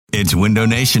It's Window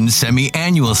Nation's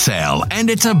semi-annual sale, and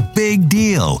it's a big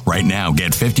deal. Right now,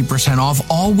 get 50% off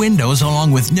all windows along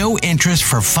with no interest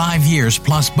for 5 years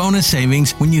plus bonus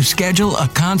savings when you schedule a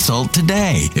consult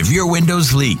today. If your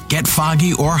windows leak, get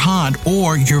foggy or hot,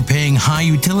 or you're paying high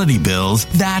utility bills,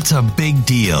 that's a big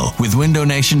deal. With Window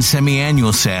Nation's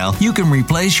semi-annual sale, you can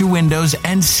replace your windows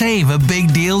and save a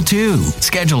big deal too.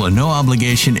 Schedule a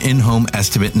no-obligation in-home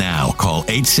estimate now. Call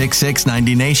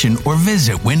 866-90NATION or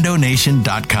visit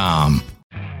windownation.com.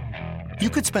 You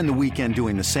could spend the weekend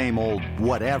doing the same old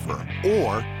whatever,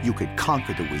 or you could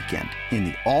conquer the weekend in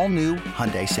the all-new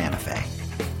Hyundai Santa Fe.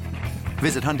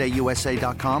 Visit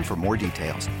HyundaiUSA.com for more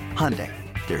details. Hyundai,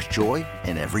 there's joy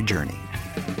in every journey.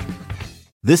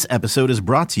 This episode is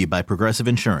brought to you by Progressive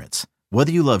Insurance.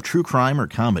 Whether you love true crime or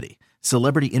comedy,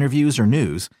 celebrity interviews or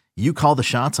news, you call the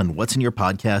shots on what's in your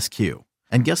podcast queue.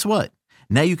 And guess what?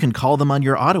 Now you can call them on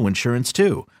your auto insurance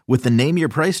too with the Name Your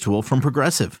Price tool from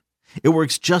Progressive. It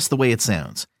works just the way it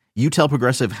sounds. You tell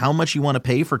Progressive how much you want to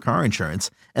pay for car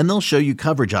insurance, and they'll show you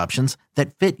coverage options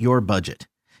that fit your budget.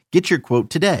 Get your quote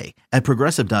today at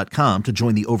Progressive.com to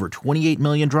join the over 28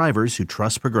 million drivers who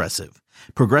trust Progressive.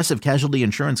 Progressive Casualty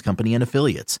Insurance Company and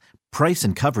Affiliates. Price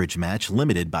and coverage match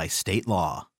limited by state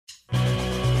law.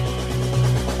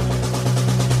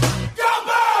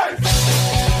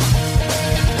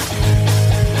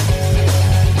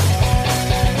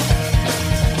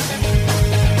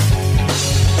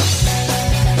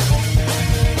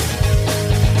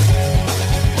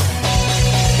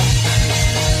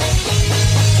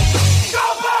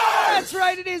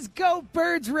 It is Go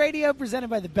Birds Radio, presented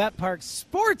by the Bet Parks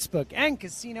Sportsbook and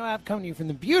Casino app, coming to you from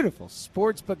the beautiful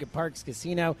Sportsbook at Parks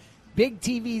Casino. Big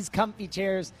TVs, comfy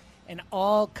chairs, and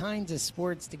all kinds of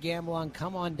sports to gamble on.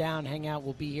 Come on down, hang out.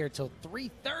 We'll be here till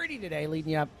 3:30 today,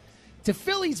 leading you up to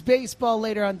Phillies baseball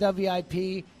later on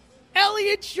WIP.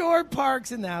 Elliot Shore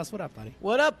Parks in the house. What up, buddy?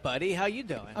 What up, buddy? How you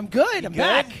doing? I'm good. I'm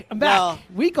back. I'm back. Well,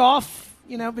 week off.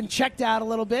 Been checked out a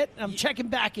little bit. I'm checking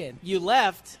back in. You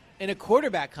left. And a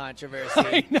quarterback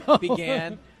controversy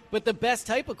began. But the best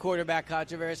type of quarterback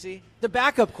controvery, the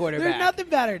backup quarterback. There's nothing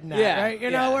better than that, right?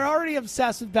 We're already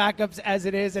obsessed with backups as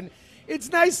it is, and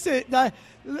it's nice to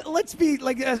let's be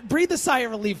breathe a sigh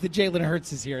of relief that Jalen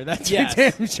Hurts is here. That's for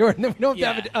damn sure, and then we don't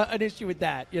have an issue with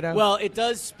that. Well, it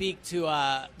does speak to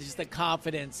just the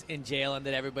confidence in Jalen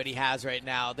that everybody has right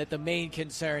now. That the main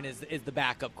concern is the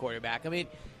backup quarterback. I mean,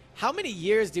 how many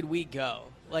years did we go?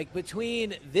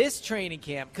 Between this training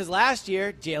camp, because last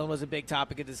year Jalen was a big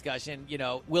topic of discussion.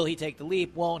 Will he take the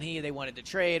leap? Won't he? They wanted to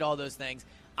trade, all those things.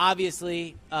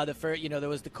 Obviously, there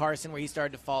was the Carson where he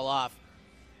started to fall off.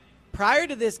 Prior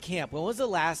to this camp, when was the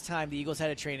last time the Eagles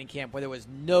had a training camp where there was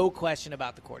no question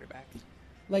about the quarterback?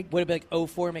 Would it be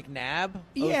 04 McNabb?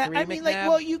 Yeah, 03 I mean,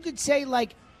 McNabb? you could say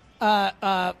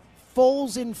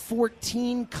Foles in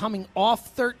 14, coming off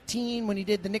 13 when he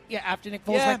did after Nick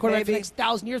Foles went quarterback for the next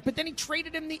 1,000 years. But then he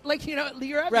traded him the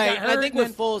year after. Right. Got hurt, I think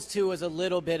with Foles too was a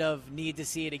little bit of need to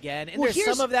see it again, and there's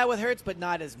some of that with Hurts, but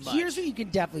not as much. Here's what you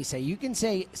can definitely say. You can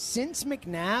say since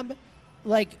McNabb,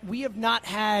 we have not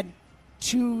had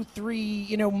 2,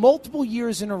 3, multiple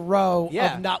years in a row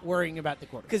of not worrying about the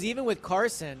quarterback. Because even with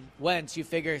Carson Wentz, you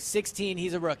figure 16,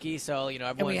 he's a rookie, so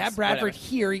everyone. And we have Bradford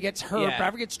here. He gets hurt. Yeah.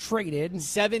 Bradford gets traded.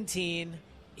 17,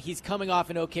 he's coming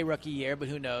off an okay rookie year, but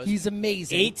who knows? He's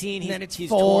amazing. 18, then it's he's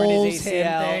Foles, torn his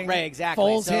ACL. Him right, exactly.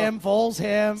 Foles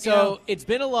him. So it's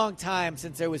been a long time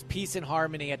since there was peace and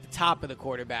harmony at the top of the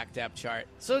quarterback depth chart.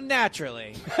 So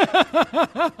naturally,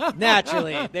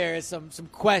 there is some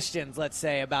questions, let's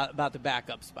say, about the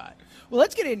backup spot. Well,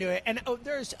 let's get into it. And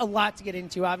there's a lot to get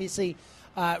into. Obviously,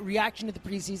 reaction to the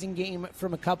preseason game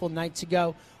from a couple nights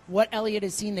ago. What Elliott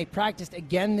has seen, they practiced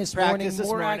again this morning.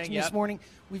 More action this morning.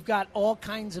 We've got all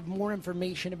kinds of more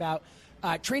information about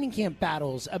training camp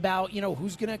battles, about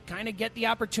who's going to kind of get the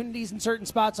opportunities in certain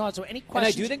spots on. So any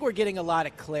questions? And I do think we're getting a lot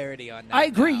of clarity on that. I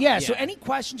agree. Yeah. So any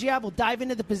questions you have, we'll dive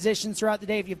into the positions throughout the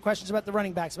day. If you have questions about the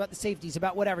running backs, about the safeties,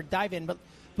 about whatever, dive in. But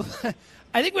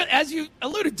I think, as you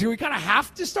alluded to, we kind of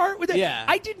have to start with it. Yeah.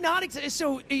 I did not.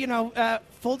 So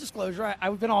full disclosure,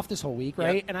 I've been off this whole week,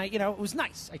 right? Yep. And it was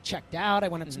nice. I checked out. I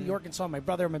went up to New York and saw my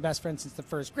brother, my best friend since the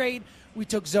first grade. We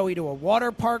took Zoe to a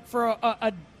water park for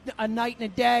a night and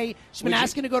a day. She's been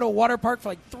asking to go to a water park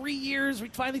for 3 years. We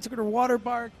finally took her to a water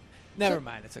park. Never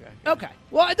mind. It's okay. Okay.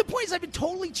 Well, the point is I've been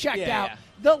totally checked out. Yeah.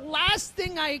 The last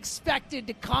thing I expected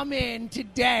to come in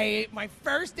today, my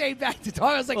first day back to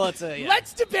talk, I was like,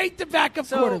 let's debate the backup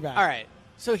quarterback. All right.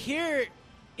 So here,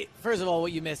 first of all,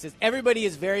 what you missed is everybody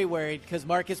is very worried because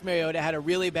Marcus Mariota had a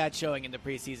really bad showing in the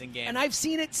preseason game. And I've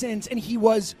seen it since, and he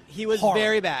was hard.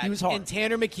 very bad. He was hard. And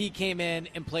Tanner McKee came in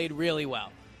and played really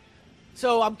well.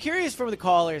 So I'm curious from the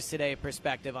callers today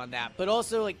perspective on that, but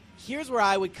also like here's where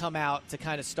I would come out to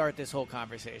kind of start this whole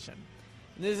conversation.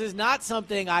 And this is not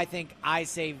something I think I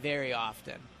say very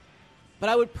often, but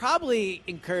I would probably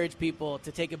encourage people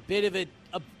to take a bit of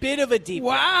a deep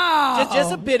breath.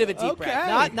 Just a bit of a deep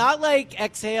breath. Not like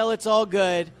exhale, it's all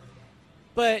good.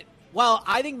 But while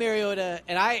I think Mariota,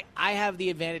 and I have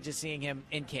the advantage of seeing him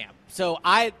in camp. So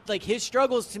his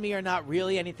struggles to me are not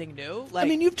really anything new. I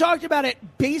mean, you've talked about it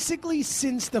basically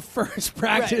since the first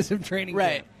practice of training camp.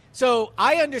 Right. So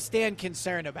I understand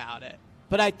concern about it.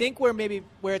 But I think where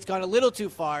it's gone a little too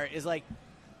far is like,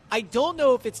 I don't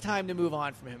know if it's time to move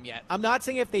on from him yet. I'm not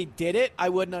saying if they did it, I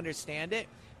wouldn't understand it.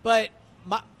 But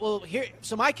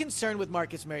my concern with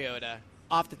Marcus Mariota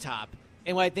off the top,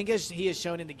 and what I think he has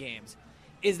shown in the games,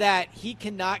 is that he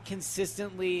cannot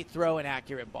consistently throw an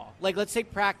accurate ball. Like, let's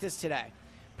take practice today.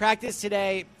 Practice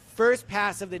today, first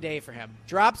pass of the day for him.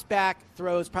 Drops back,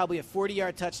 throws probably a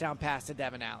 40-yard touchdown pass to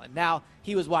Devin Allen. Now,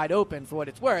 he was wide open for what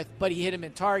it's worth, but he hit him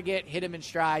in target, hit him in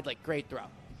stride, like, great throw.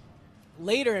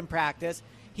 Later in practice,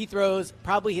 he throws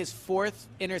probably his fourth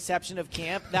interception of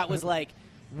camp. That was like,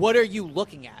 what are you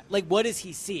looking at? Like, what does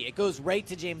he see? It goes right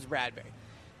to James Bradbury.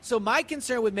 So my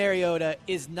concern with Mariota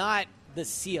is not the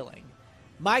ceiling.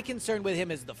 My concern with him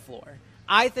is the floor.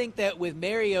 I think that with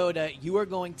Mariota, you are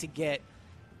going to get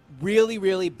really,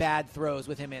 really bad throws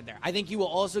with him in there. I think you will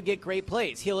also get great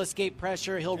plays. He'll escape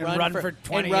pressure. He'll run for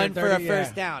 20 and run 30, for a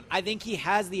first down. I think he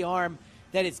has the arm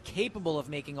that is capable of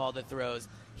making all the throws.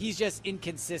 He's just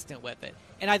inconsistent with it.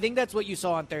 And I think that's what you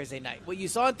saw on Thursday night. What you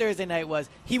saw on Thursday night was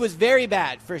he was very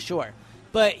bad for sure,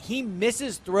 but he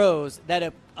misses throws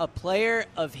that a player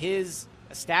of his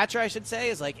stature, I should say,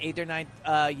 is like 8th or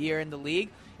 9th year in the league,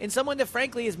 and someone that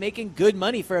frankly is making good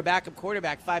money for a backup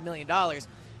quarterback, $5 million,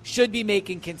 should be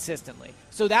making consistently.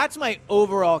 So that's my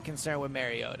overall concern with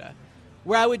Mariota.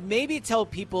 Where I would maybe tell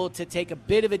people to take a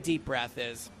bit of a deep breath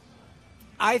is,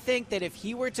 I think that if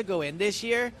he were to go in this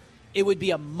year, it would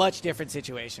be a much different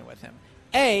situation with him.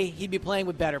 He'd be playing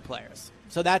with better players.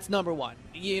 So that's number one.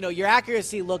 You know, your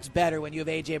accuracy looks better when you have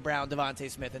A.J. Brown, Devontae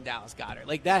Smith, and Dallas Goedert.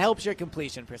 Like, that helps your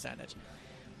completion percentage.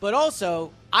 But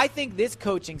also, I think this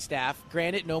coaching staff,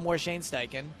 granted no more Shane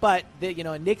Steichen, but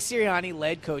a Nick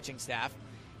Sirianni-led coaching staff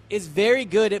is very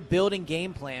good at building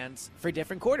game plans for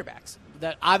different quarterbacks.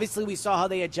 That obviously we saw how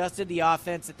they adjusted the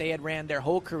offense that they had ran their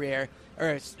whole career,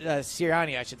 or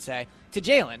Sirianni, I should say, to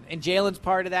Jalen. And Jalen's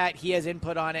part of that. He has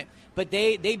input on it. But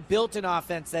they built an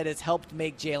offense that has helped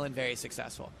make Jalen very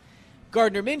successful.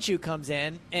 Gardner Minshew comes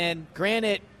in, and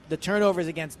granted, the turnovers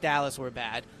against Dallas were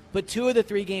bad, but 2 of the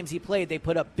 3 games he played, they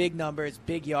put up big numbers,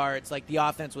 big yards, like the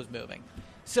offense was moving.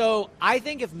 So I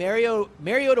think if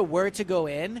Mariota were to go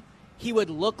in, he would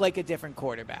look like a different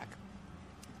quarterback.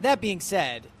 That being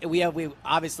said, we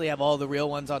obviously have all the real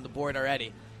ones on the board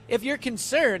already. If you're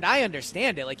concerned, I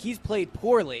understand it. Like, he's played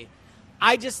poorly.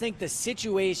 I just think the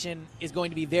situation is going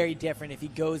to be very different if he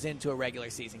goes into a regular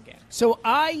season game. So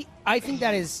I think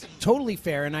that is totally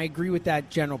fair, and I agree with that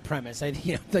general premise.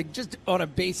 Like just on a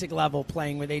basic level,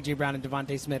 playing with A.J. Brown and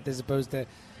Devontae Smith as opposed to,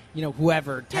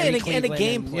 whoever. And the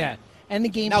game plan. And the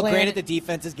game plan. Now, granted, the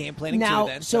defense is game planning too.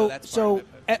 Then, so that's part of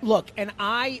it. Look, and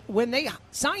when they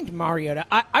signed Mariota,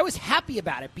 I was happy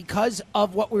about it because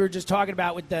of what we were just talking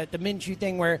about with the Minshew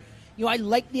thing, where. I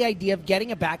like the idea of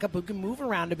getting a backup who can move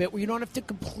around a bit, where you don't have to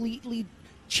completely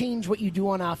change what you do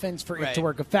on offense for it to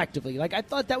work effectively. Like, I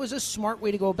thought that was a smart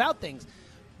way to go about things.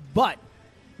 But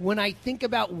when I think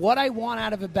about what I want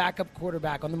out of a backup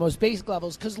quarterback on the most basic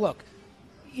levels, because look,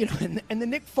 and the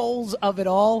Nick Foles of it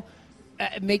all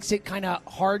makes it kind of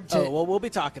hard to. Oh, well, we'll be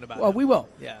talking about it. Well, we will.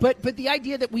 Yeah. But the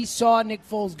idea that we saw Nick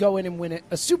Foles go in and win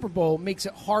a Super Bowl makes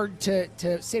it hard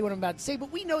to say what I'm about to say.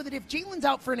 But we know that if Jalen's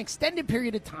out for an extended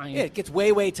period of time, it gets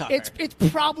way, way tougher. It's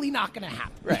probably not going to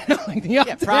happen.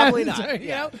 Right. Probably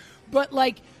not.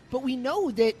 But we know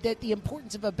that the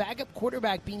importance of a backup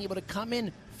quarterback being able to come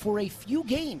in for a few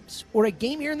games or a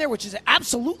game here and there, which is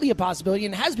absolutely a possibility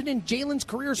and has been in Jalen's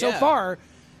career so far,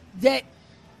 that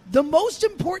the most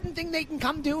important thing they can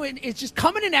come do is just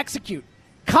come in and execute.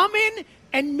 Come in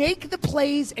and make the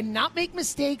plays and not make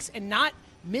mistakes and not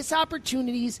miss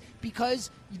opportunities, because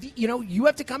you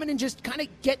have to come in and just kind of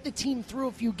get the team through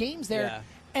a few games there. Yeah.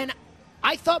 And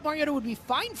I thought Mariota would be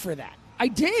fine for that. I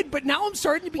did, but now I'm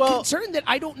starting to be concerned that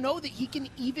I don't know that he can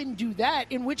even do that,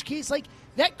 in which case,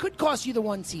 that could cost you the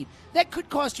 1 seed. That could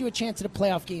cost you a chance at a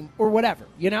playoff game or whatever,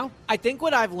 I think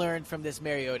what I've learned from this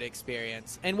Mariota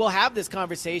experience, and we'll have this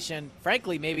conversation,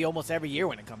 frankly, maybe almost every year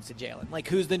when it comes to Jalen, like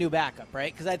who's the new backup,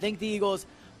 right? Because I think the Eagles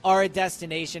are a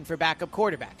destination for backup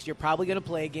quarterbacks. You're probably going to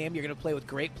play a game. You're going to play with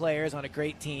great players on a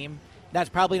great team. That's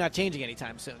probably not changing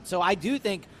anytime soon. So I do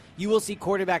think you will see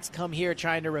quarterbacks come here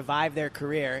trying to revive their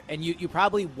career, and you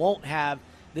probably won't have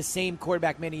the same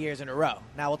quarterback many years in a row.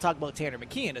 Now, we'll talk about Tanner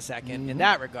McKee in a second in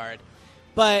that regard.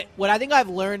 But what I think I've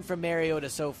learned from Mariota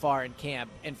so far in camp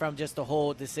and from just the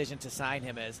whole decision to sign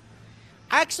him is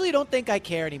I actually don't think I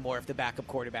care anymore if the backup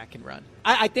quarterback can run.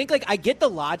 I think, I get the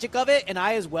logic of it, and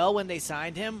I as well, when they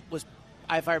signed him, was,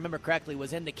 if I remember correctly,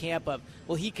 was in the camp of,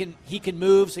 well, he can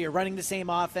move, so you're running the same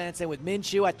offense. And with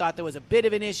Minshew, I thought there was a bit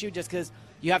of an issue just because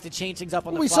you have to change things up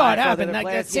on the fly. We saw it happen.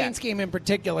 That Saints game in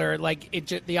particular,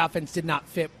 the offense did not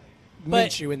fit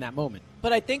Minshew in that moment.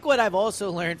 But I think what I've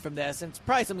also learned from this, and it's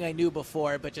probably something I knew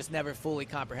before but just never fully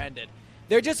comprehended,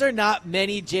 there just are not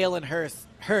many Jalen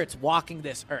Hurts walking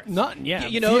this earth. None, yeah.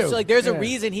 So there's a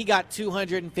reason he got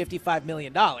 $255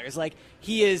 million.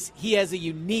 He has a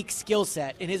unique skill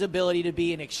set in his ability to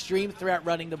be an extreme threat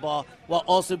running the ball while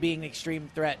also being an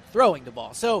extreme threat throwing the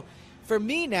ball. So for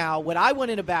me now, what I want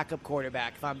in a backup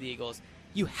quarterback, if I'm the Eagles,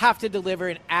 you have to deliver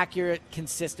an accurate,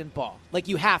 consistent ball.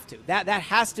 You have to. That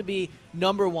has to be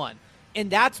number one. And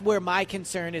that's where my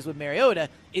concern is with Mariota,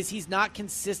 is he's not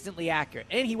consistently accurate.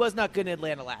 And he was not good in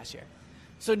Atlanta last year.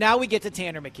 So now we get to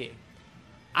Tanner McKee.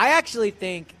 I actually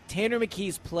think Tanner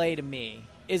McKee's play to me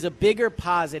is a bigger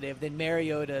positive than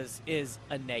Mariota's is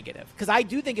a negative. Because I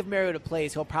do think if Mariota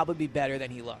plays, he'll probably be better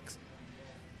than he looks.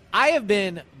 I have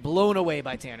been blown away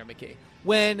by Tanner McKee.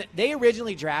 When they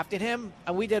originally drafted him,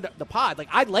 and we did the pod,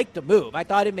 I liked the move. I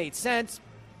thought it made sense.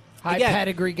 High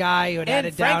pedigree guy who had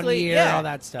a down year, all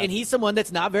that stuff. And he's someone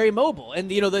that's not very mobile. And,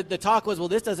 the talk was, well,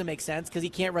 this doesn't make sense because he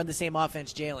can't run the same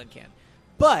offense Jalen can.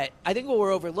 But I think what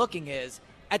we're overlooking is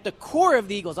at the core of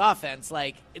the Eagles' offense,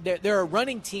 they're a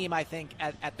running team, I think,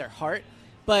 at their heart.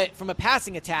 But from a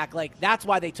passing attack, that's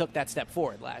why they took that step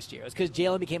forward last year. It was because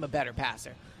Jalen became a better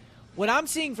passer. What I'm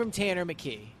seeing from Tanner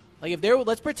McKee,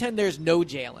 let's pretend there's no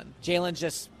Jalen. Jalen's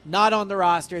just not on the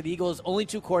roster. The Eagles' only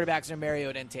two quarterbacks are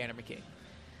Mariota and Tanner McKee.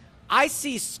 I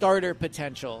see starter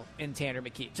potential in Tanner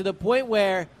McKee to the point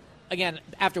where, again,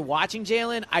 after watching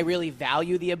Jalen, I really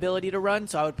value the ability to run,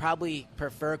 so I would probably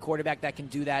prefer a quarterback that can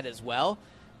do that as well.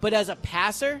 But as a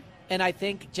passer, and I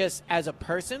think just as a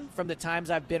person, from the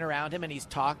times I've been around him and he's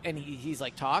talked,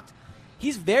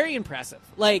 he's very impressive.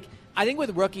 I think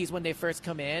with rookies when they first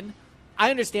come in,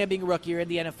 I understand being a rookie, you're in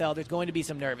the NFL, there's going to be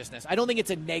some nervousness. I don't think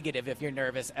it's a negative if you're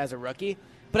nervous as a rookie,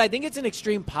 but I think it's an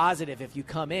extreme positive if you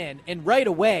come in and right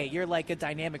away you're a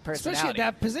dynamic personality. Especially at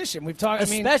that position. We've talked.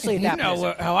 Especially at that position. You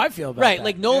know how I feel about that.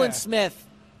 Right, Nolan Smith.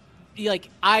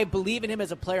 I believe in him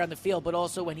as a player on the field, but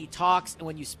also when he talks and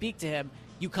when you speak to him,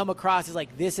 you come across as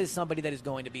this is somebody that is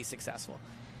going to be successful.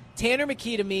 Tanner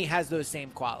McKee, to me, has those same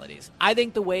qualities. I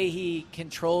think the way he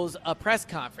controls a press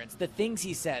conference, the things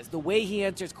he says, the way he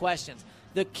answers questions,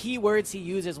 the key words he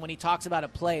uses when he talks about a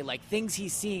play, things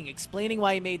he's seeing, explaining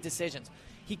why he made decisions.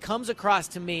 He comes across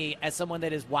to me as someone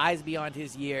that is wise beyond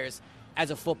his years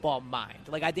as a football mind.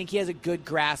 I think he has a good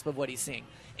grasp of what he's seeing.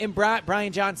 And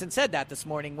Brian Johnson said that this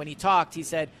morning when he talked. He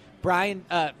said,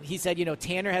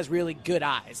 Tanner has really good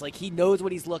eyes. He knows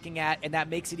what he's looking at, and that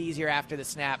makes it easier after the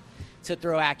snap to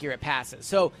throw accurate passes.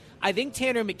 So I think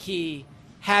Tanner McKee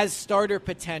has starter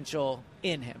potential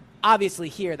in him. Obviously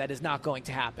here that is not going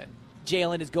to happen.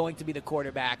 Jalen is going to be the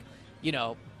quarterback,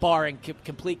 barring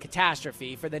complete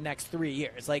catastrophe for the next 3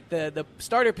 years. The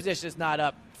starter position is not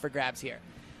up for grabs here.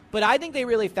 But I think they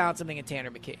really found something in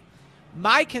Tanner McKee.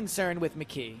 My concern with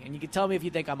McKee, and you can tell me if you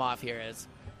think I'm off here, is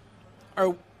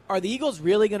are the Eagles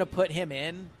really going to put him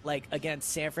in, against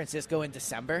San Francisco in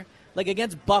December?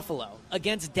 Against Buffalo,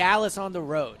 against Dallas on the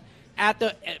road,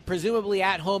 presumably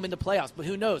at home in the playoffs, but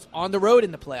who knows, on the road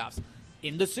in the playoffs,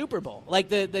 in the Super Bowl.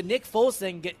 The Nick Foles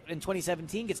thing in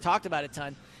 2017 gets talked about a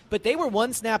ton, but they were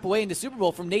one snap away in the Super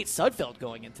Bowl from Nate Sudfeld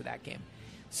going into that game.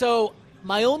 So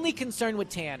my only concern with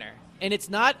Tanner, and it's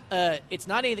not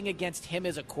anything against him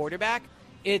as a quarterback,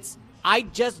 I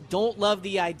just don't love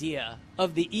the idea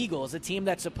of the Eagles, a team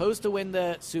that's supposed to win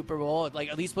the Super Bowl,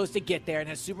 at least supposed to get there and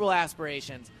has Super Bowl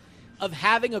aspirations, of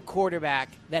having a quarterback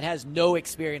that has no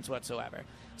experience whatsoever.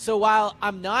 So while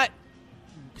I'm not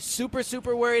super,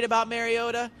 super worried about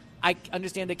Mariota, I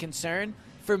understand the concern.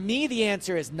 For me, the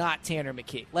answer is not Tanner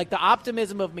McKee. The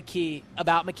optimism of McKee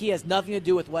has nothing to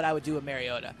do with what I would do with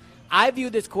Mariota. I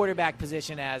view this quarterback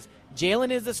position as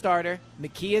Jalen is the starter,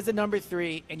 McKee is the number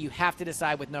 3, and you have to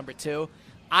decide with number 2.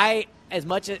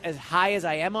 As high as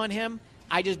I am on him,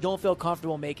 I just don't feel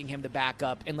comfortable making him the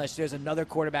backup unless there's another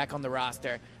quarterback on the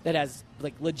roster that has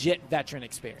like legit veteran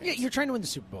experience. Yeah, you're trying to win the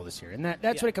Super Bowl this year, and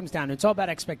that's what it comes down to. It's all about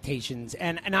expectations,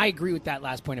 and I agree with that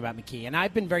last point about McKee, and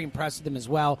I've been very impressed with him as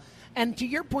well. And to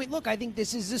your point, look, I think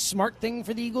this is a smart thing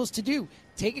for the Eagles to do.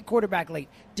 Take a quarterback late,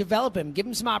 develop him, give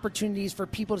him some opportunities for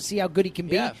people to see how good he can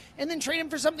be, and then trade him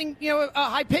for something, a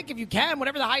high pick if you can,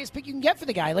 whatever the highest pick you can get for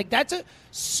the guy. Like, that's a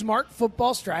smart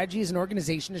football strategy as an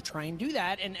organization to try and do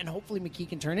that, and hopefully McKee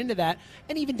can turn into that,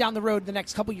 and even down the road, the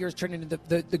next couple years, turn into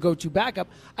the go-to backup.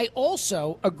 I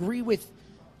also agree with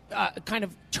kind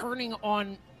of turning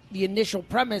on the initial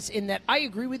premise in that I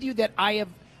agree with you that I have,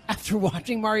 after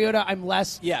watching Mariota, I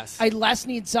less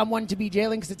need someone to be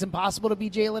Jalen because it's impossible to be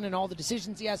Jalen and all the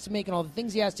decisions he has to make and all the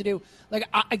things he has to do. Like,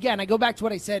 I go back to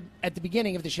what I said at the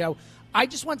beginning of the show. I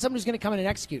just want someone who's going to come in and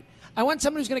execute. I want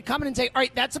someone who's going to come in and say, all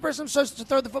right, that's the person I'm supposed to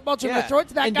throw the football to. I'm going to throw it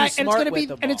to that guy, and it's going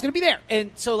to be there.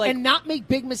 And so, and not make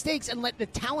big mistakes and let the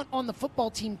talent on the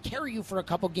football team carry you for a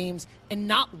couple games and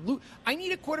not lose. I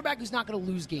need a quarterback who's not going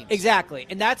to lose games. Exactly,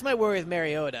 and that's my worry with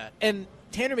Mariota. And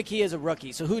Tanner McKee is a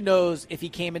rookie, so who knows if he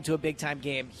came into a big-time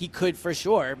game, he could for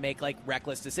sure make, like,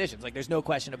 reckless decisions. Like, there's no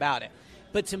question about it.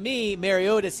 But to me,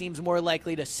 Mariota seems more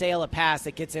likely to sail a pass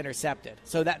that gets intercepted.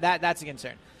 So that's a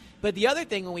concern. But the other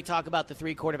thing when we talk about the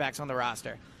three quarterbacks on the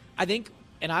roster, I think,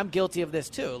 and I'm guilty of this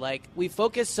too, like, we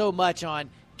focus so much on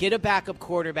get a backup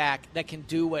quarterback that can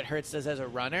do what Hurts does as a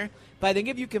runner. But I think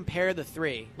if you compare the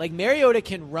three, like, Mariota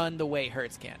can run the way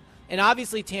Hurts can. And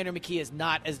obviously Tanner McKee is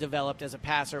not as developed as a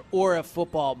passer or a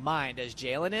football mind as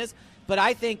Jalen is. But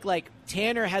I think, like,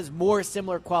 Tanner has more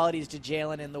similar qualities to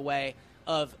Jalen in the way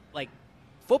of, like,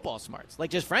 football smarts. Like,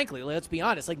 just frankly, let's be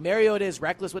honest. Like, Mariota is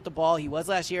reckless with the ball. He was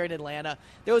last year in Atlanta.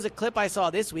 There was a clip I saw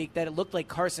this week that it looked like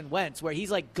Carson Wentz, where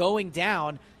he's, like, going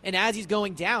down, and as he's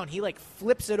going down, he, like,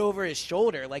 flips it over his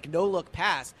shoulder, like, no-look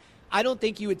pass. I don't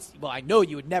think you would – well, I know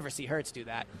you would never see Hurts do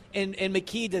that. And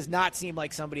McKee does not seem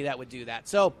like somebody that would do that.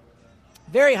 So,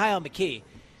 very high on McKee.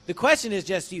 The question is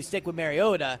just, do you stick with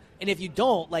Mariota? And if you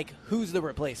don't, like, who's the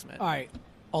replacement? All right.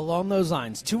 Along those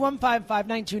lines,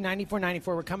 215-592-9494.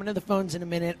 We're coming to the phones in a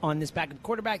minute on this backup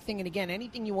quarterback thing. And again,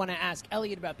 anything you want to ask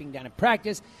Elliot about being down at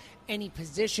practice, any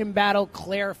position battle,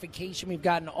 clarification, we've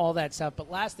gotten all that stuff.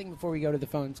 But last thing before we go to the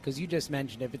phones, because you just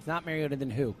mentioned, if it's not Mariota,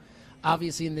 then who?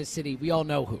 Obviously, in this city, we all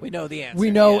know who. We know the answer.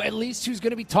 We know at least who's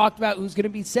going to be talked about, who's going to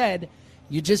be said.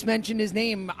 You just mentioned his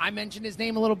name. I mentioned his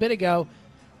name a little bit ago.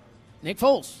 Nick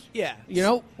Foles. Yeah.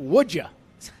 Would you?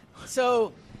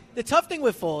 So the tough thing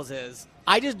with Foles is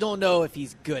I just don't know if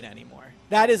he's good anymore.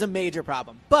 That is a major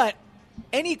problem. But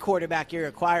any quarterback you're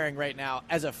acquiring right now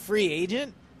as a free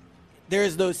agent,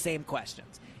 there's those same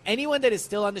questions. Anyone that is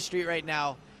still on the street right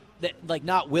now, that, like,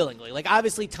 not willingly. Like,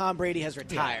 obviously Tom Brady has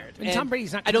retired. Yeah. And Tom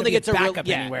Brady's not I don't think it's a backup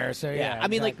real, anywhere. So yeah, I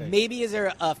mean, exactly. like, maybe is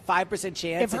there a 5%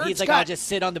 chance that he's like, I'll just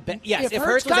sit on the bench? Yes, if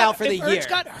Hurts was out for the year. If Hurts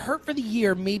got hurt for the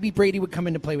year, maybe Brady would come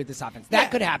in to play with this offense.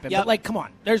 That could happen. Yep. But, like, come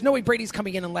on. There's no way Brady's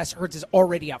coming in unless Hurts is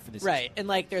already out for this season. Right. And,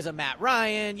 like, there's a Matt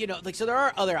Ryan, like, so there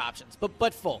are other options. But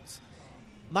Foles.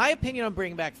 My opinion on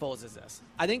bringing back Foles is this.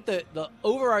 I think the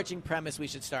overarching premise we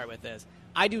should start with is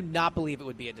I do not believe it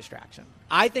would be a distraction.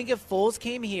 I think if Foles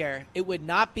came here, it would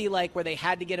not be like where they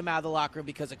had to get him out of the locker room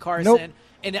because of Carson. Nope.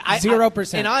 And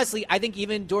 0%. And honestly, I think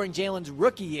even during Jalen's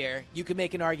rookie year, you could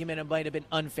make an argument it might have been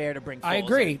unfair to bring Foles. I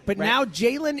agree. in, But right? now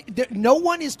Jalen, no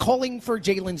one is calling for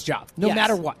Jalen's job, no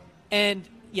matter what. And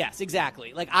yes,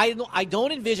 exactly. Like, I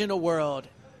don't envision a world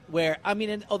where, I mean,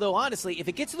 and although honestly, if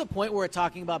it gets to the point where we're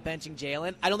talking about benching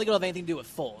Jalen, I don't think it'll have anything to do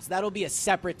with Foles. That'll be a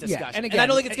separate discussion. Yeah, and again, I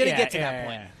don't think it's going to get to that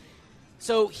point. Yeah.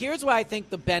 So here's why I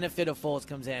think the benefit of Foles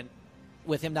comes in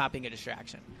with him not being a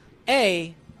distraction.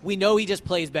 A, we know he just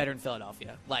plays better in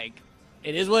Philadelphia. Like,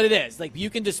 it is what it is. Like,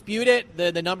 you can dispute it.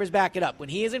 The numbers back it up. When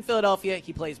he is in Philadelphia,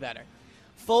 he plays better.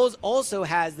 Foles also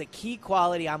has the key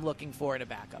quality I'm looking for in a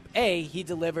backup. A, he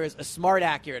delivers a smart,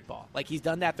 accurate ball. Like, he's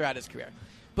done that throughout his career.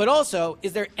 But also,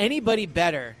 is there anybody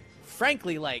better,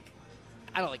 frankly, like,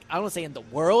 I don't want to say in the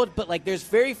world, but, like, there's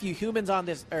very few humans on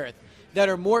this earth that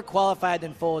are more qualified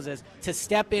than Foles is to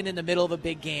step in the middle of a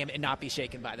big game and not be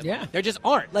shaken by them. Yeah. There just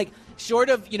aren't. Like, short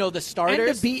of, the starters.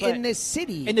 And to be in this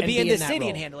city. And to be in this that city role.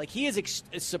 and handle. Like, he is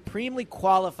supremely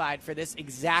qualified for this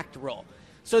exact role.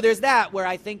 So there's that where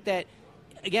I think that,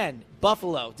 again,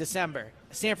 Buffalo, December,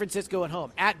 San Francisco at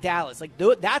home, at Dallas. Like,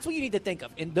 that's what you need to think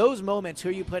of. In those moments, who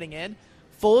are you putting in?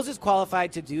 Foles is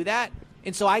qualified to do that.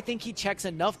 And so I think he checks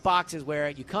enough boxes where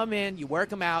you come in, you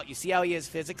work him out, you see how he is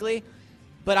physically.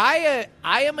 But I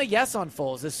am a yes on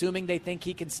Foles, assuming they think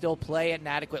he can still play at an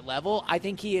adequate level. I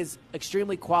think he is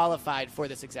extremely qualified for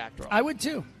this exact role. I would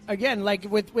too. Again, like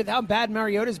with how bad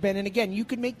Mariota's been, and again, you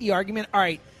could make the argument, all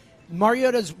right,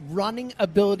 Mariota's running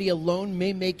ability alone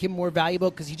may make him more valuable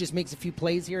because he just makes a few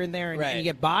plays here and there, and you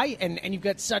get by. And you've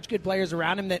got such good players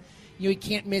around him that he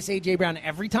can't miss A.J. Brown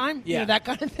every time, that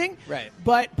kind of thing. Right.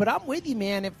 But I'm with you,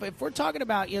 man. If we're talking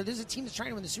about, there's a team that's trying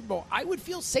to win the Super Bowl, I would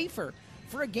feel safer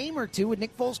for a game or two with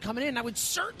Nick Foles coming in. I would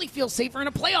certainly feel safer in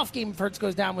a playoff game if Hurts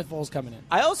goes down with Foles coming in.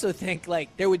 I also think,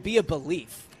 there would be a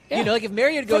belief. Yeah. If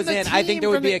Mariota goes in, I think there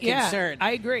would be a concern.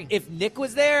 I agree. If Nick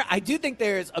was there, I do think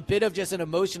there's a bit of just an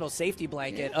emotional safety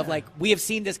blanket of, we have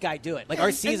seen this guy do it.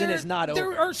 Our season is not over.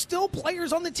 There are still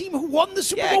players on the team who won the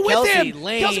Super Bowl Kelsey, with him.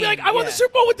 Lane, Kelsey be like, I won the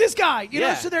Super Bowl with this guy.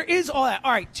 Yeah. So there is all that.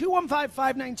 All right,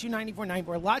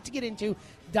 215-592-9494. A lot to get into.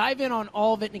 Dive in on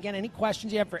all of it. And again, any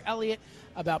questions you have for Elliot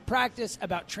about practice,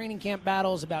 about training camp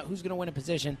battles, about who's going to win a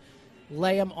position,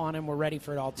 lay them on him. We're ready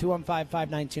for it all.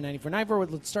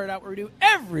 215-592-9494. Let's start out where we do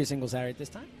every single Saturday at this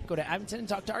time. Go to Abington and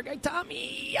talk to our guy,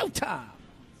 Tommy. Yo, Tom.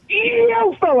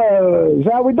 Yo, fellas.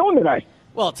 How we doing today?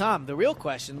 Well, Tom, the real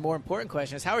question, the more important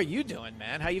question is, how are you doing,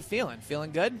 man? How you feeling?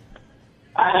 Feeling good?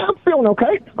 I'm feeling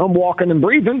okay. I'm walking and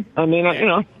breathing. I mean,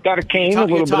 got a cane, a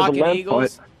little bit of a limp.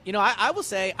 Eagles. But I will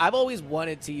say I've always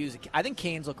wanted to use I think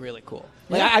canes look really cool.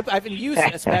 I've been using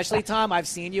it, especially, Tom. I've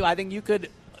seen you. I think you could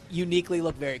uniquely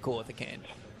look very cool with a cane.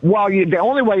 Well, the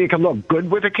only way you can look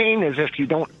good with a cane is if you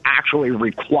don't actually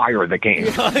require the cane.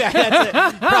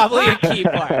 That's probably a key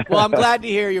part. Well, I'm glad to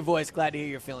hear your voice. Glad to hear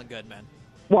you're feeling good, man.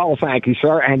 Well, thank you,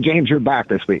 sir. And James, you're back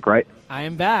this week, right? I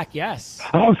am back, yes.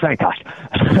 Oh, thank God.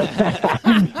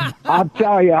 I'll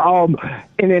tell you,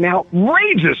 in an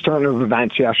outrageous turn of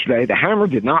events yesterday, the Hammer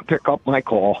did not pick up my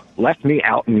call, left me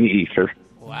out in the ether.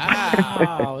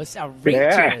 Wow, it's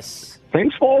outrageous. Yeah.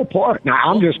 Things fall apart. Now,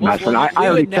 I'm just messing. I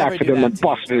already texted him and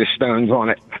busted his stones on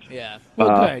it. Yeah.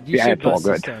 Well, good. You should it's all bust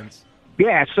good. his stones.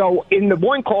 Yeah, so in the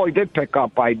one call he did pick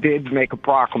up, I did make a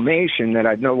proclamation that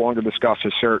I'd no longer discuss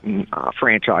a certain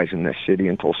franchise in this city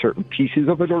until certain pieces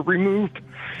of it are removed.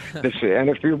 And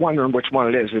if you're wondering which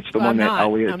one it is, it's the one that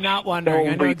Elliot I'm not wondering.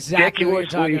 I know exactly what you're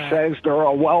talking about. says they're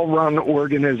a well-run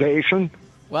organization.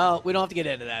 Well, we don't have to get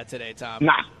into that today, Tom.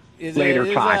 Nah.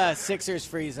 Later time. It's a Sixers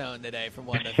free zone today from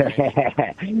 1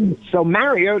 to 3. So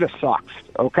Mariota sucks,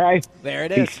 okay? There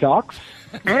it He is. sucks.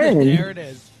 And There it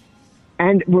is.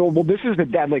 And, well, this is the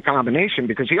deadly combination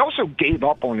because he also gave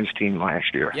up on his team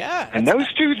last year. Yeah. And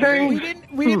those two things.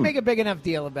 We didn't make a big enough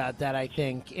deal about that, I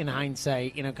think, in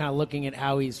hindsight, kind of looking at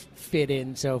how he's fit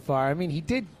in so far. I mean, he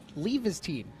did leave his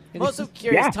team. I'm also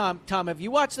curious, Yeah. Tom, have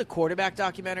you watched the quarterback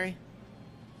documentary?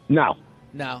 No.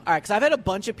 No. All right, because I've had a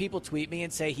bunch of people tweet me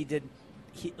and say he didn't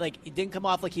come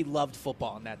off like he loved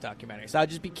football in that documentary. So I'd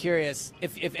just be curious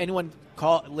if anyone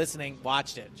listening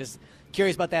watched it. Just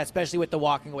curious about that, especially with the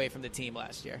walking away from the team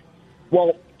last year.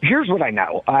 Well, here's what I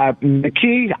know.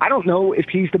 McKee, I don't know if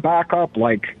he's the backup.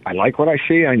 I like what I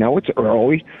see. I know it's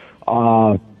early.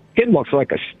 Kid looks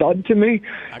like a stud to me.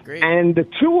 Agreed. And the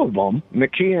two of them,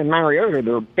 McKee and Mariota,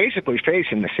 they're basically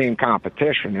facing the same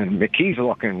competition, and McKee's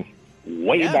looking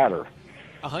way better.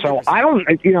 100%. So I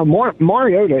don't,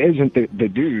 Mariota isn't the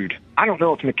dude. I don't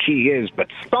know if McKee is, but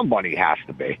somebody has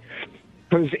to be.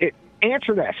 Because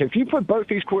answer this: if you put both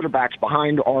these quarterbacks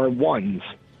behind our ones,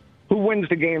 who wins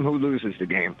the game? Who loses the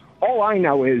game? All I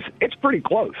know is it's pretty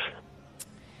close.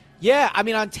 Yeah, I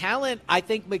mean, on talent, I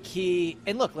think McKee,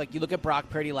 and look, you look at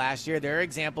Brock Purdy last year, there are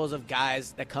examples of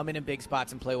guys that come in big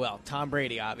spots and play well. Tom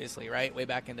Brady, obviously, right? Way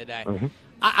back in the day. Mm-hmm.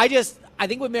 I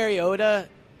think with Mariota,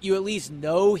 you at least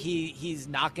know he's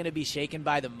not going to be shaken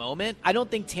by the moment. I don't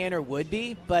think Tanner would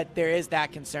be, but there is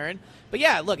that concern. But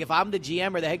yeah, look, if I'm the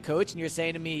GM or the head coach and you're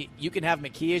saying to me, you can have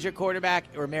McKee as your quarterback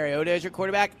or Mariota as your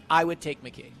quarterback, I would take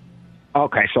McKee.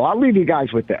 Okay, so I'll leave you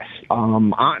guys with this.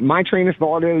 My train of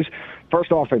thought is,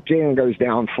 first off, if Jalen goes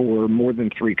down for more than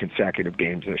 3 consecutive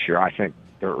games this year, I think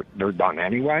they're done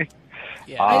anyway.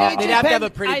 Yeah, they'd have to have a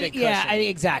pretty big cushion. Yeah,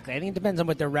 exactly. I think it depends on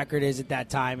what their record is at that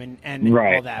time and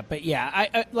Right. all that. But yeah,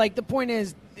 I the point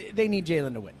is they need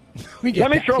Jalen to win.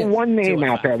 Let me throw one name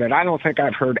out there that I don't think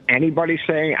I've heard anybody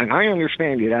say, and I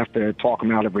understand you'd have to talk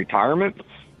him out of retirement.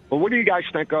 But what do you guys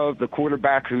think of the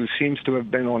quarterback who seems to have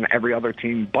been on every other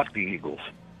team but the Eagles?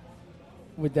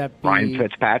 Would that be Ryan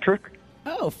Fitzpatrick?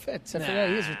 Oh, Fitz. I forgot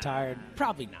he's retired.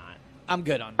 Probably not. I'm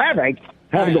good on All right.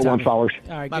 Have a good one, fellas.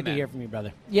 All right, My good to man. hear from you,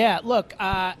 brother. Yeah, look,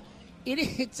 I do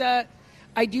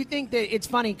think that it's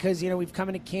funny because, we've come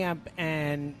into camp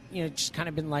and, just kind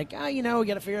of been like, we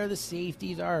got to figure out who the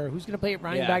safeties are, who's going to play at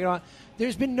running back and all.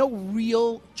 There's been no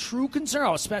real true concern.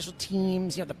 Oh, special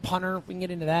teams, the punter, if we can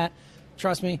get into that.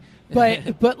 Trust me.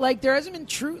 But there hasn't been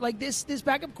true, this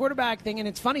backup quarterback thing, and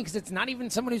it's funny because it's not even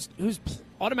someone who's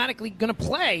automatically going to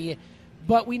play.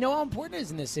 But we know how important it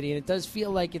is in this city, and it does feel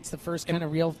like it's the first kind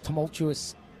of real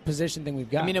tumultuous position thing we've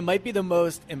got. I mean, it might be the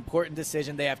most important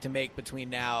decision they have to make between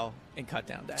now and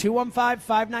cutdown day.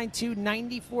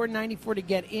 215-592-9494 to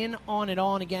get in on it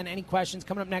all. And again, any questions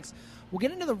coming up next? We'll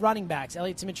get into the running backs.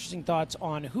 Elliot, some interesting thoughts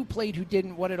on who played, who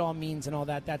didn't, what it all means, and all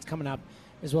that. That's coming up,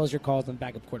 as well as your calls on the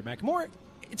backup quarterback. More.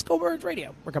 It's Go Birds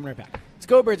Radio. We're coming right back. It's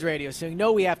Go Birds Radio, so you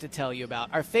know we have to tell you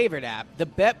about our favorite app, the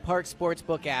BetParx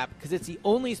Sportsbook app, because it's the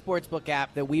only sportsbook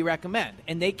app that we recommend,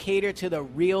 and they cater to the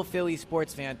real Philly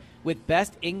sports fan with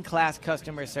best in-class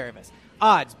customer service.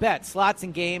 Odds, bets, slots,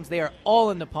 and games, they are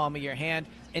all in the palm of your hand,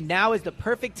 and now is the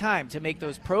perfect time to make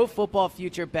those pro football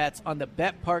future bets on the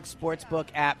BetParx Sportsbook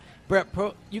app.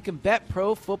 You can bet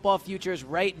pro football futures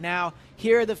right now.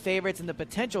 Here are the favorites and the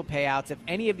potential payouts if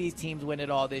any of these teams win it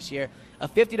all this year. A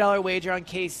 $50 wager on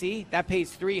KC, that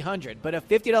pays $300. But a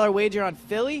 $50 wager on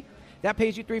Philly, that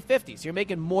pays you $350. So you're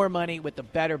making more money with the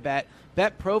better bet.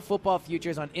 Bet pro football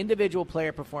futures on individual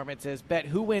player performances. Bet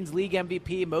who wins league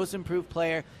MVP, most improved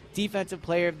player, defensive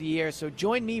player of the year. So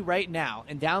join me right now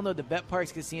and download the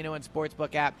BetParx Casino and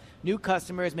Sportsbook app. New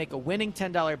customers make a winning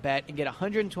 $10 bet and get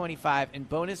 $125 in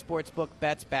bonus sportsbook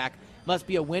bets back. Must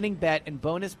be a winning bet, and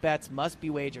bonus bets must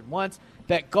be wagered once.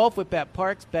 Bet golf with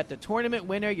BetParx. Bet the tournament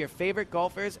winner, your favorite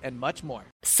golfers, and much more.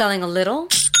 Selling a little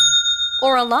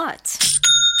or a lot?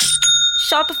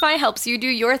 Shopify helps you do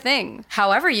your thing,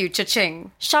 however you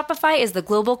cha-ching. Shopify is the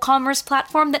global commerce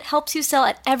platform that helps you sell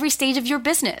at every stage of your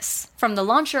business. From the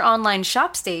launch your online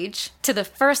shop stage, to the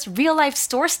first real-life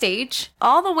store stage,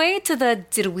 all the way to the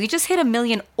did we just hit 1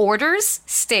 million orders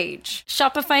stage.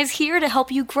 Shopify is here to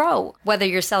help you grow. Whether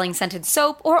you're selling scented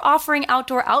soap or offering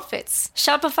outdoor outfits,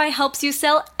 Shopify helps you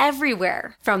sell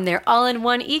everywhere. From their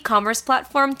all-in-one e-commerce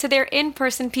platform to their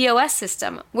in-person POS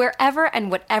system, wherever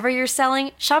and whatever you're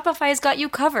selling, Shopify's got you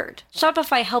covered.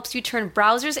 Shopify helps you turn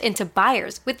browsers into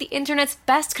buyers with the internet's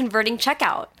best converting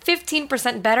checkout.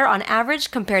 15% better on average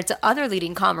compared to other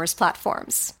leading commerce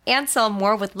platforms. And sell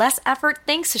more with less effort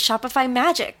thanks to Shopify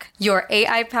Magic, your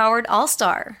AI-powered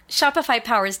all-star. Shopify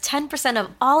powers 10%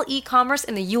 of all e-commerce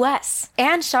in the U.S.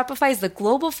 And Shopify is the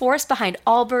global force behind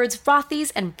Allbirds,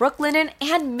 Rothy's, and Brooklinen,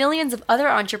 and millions of other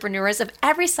entrepreneurs of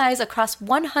every size across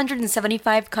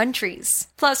 175 countries.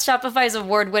 Plus, Shopify's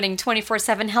award-winning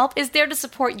 24/7 help is there to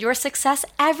support your success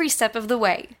every step of the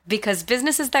way. Because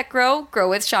businesses that grow, grow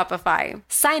with Shopify.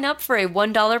 Sign up for a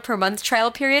 $1 per month trial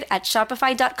period at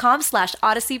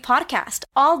shopify.com/Odyssey Podcast,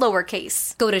 all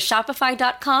lowercase. Go to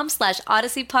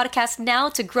shopify.com/Odyssey Podcast now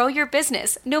to grow your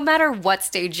business, no matter what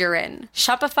stage you're in.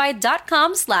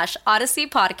 Shopify.com/Odyssey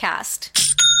Podcast.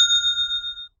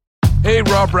 Hey,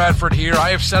 Rob Bradford here. I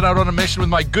have set out on a mission with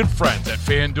my good friends at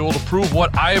FanDuel to prove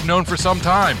what I have known for some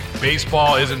time.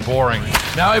 Baseball isn't boring.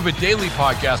 Now I have a daily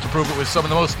podcast to prove it with some of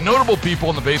the most notable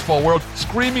people in the baseball world,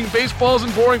 screaming baseball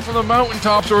isn't boring from the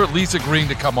mountaintops, or at least agreeing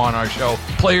to come on our show.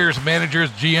 Players,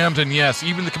 managers, GMs, and yes,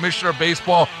 even the commissioner of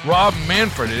baseball, Rob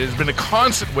Manfred. It has been a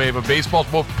constant wave of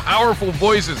baseball's most powerful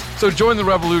voices. So join the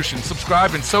revolution.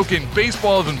 Subscribe and soak in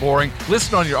Baseball Isn't Boring.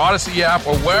 Listen on your Odyssey app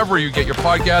or wherever you get your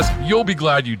podcast. You'll be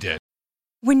glad you did.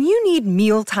 When you need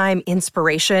mealtime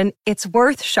inspiration, it's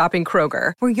worth shopping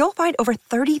Kroger, where you'll find over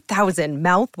 30,000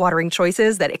 mouth-watering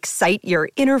choices that excite your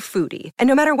inner foodie. And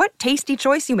no matter what tasty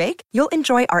choice you make, you'll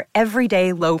enjoy our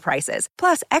everyday low prices,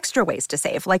 plus extra ways to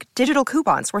save, like digital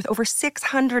coupons worth over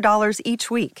 $600 each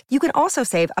week. You can also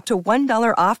save up to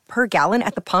 $1 off per gallon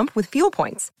at the pump with fuel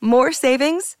points. More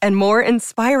savings and more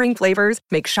inspiring flavors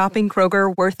make shopping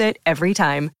Kroger worth it every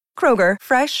time. Kroger,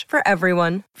 fresh for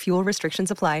everyone. Fuel restrictions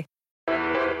apply.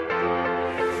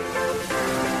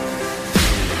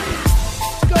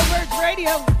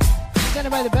 Radio, presented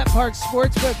by the BetParx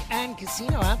Sportsbook and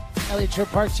Casino app. Elliot Shore,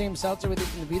 Parks, James Seltzer with you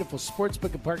from the beautiful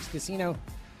Sportsbook at Parks Casino.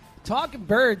 Talking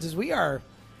birds as we are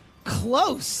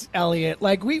close, Elliot.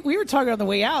 Like we were talking on the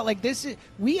way out. Like this is,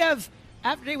 we have,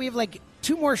 after today, we have like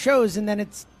 2 more shows and then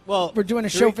it's, we're doing a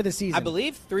show for the season. I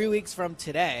believe 3 weeks from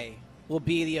today will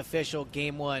be the official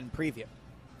Game 1 preview.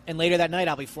 And later that night,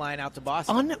 I'll be flying out to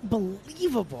Boston.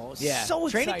 Unbelievable. Yeah. So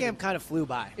exciting. Training camp kind of flew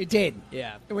by. It did.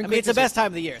 Yeah. I mean, it's the best time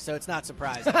of the year, so it's not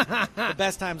surprising. The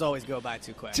best times always go by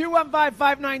too quick.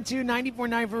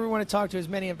 215-592-9494. We want to talk to as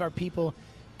many of our people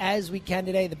as we can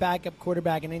today. The backup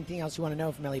quarterback and anything else you want to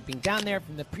know from Elliot being down there,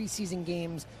 from the preseason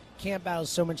games, camp battles,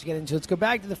 so much to get into. Let's go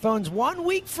back to the phones 1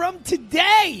 week from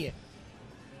today.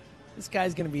 This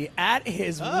guy's going to be at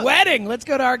his wedding. Let's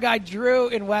go to our guy, Drew,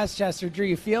 in Westchester. Drew,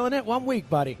 you feeling it? 1 week,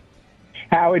 buddy.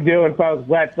 How we doing, folks?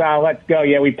 Let's go.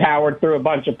 Yeah, we powered through a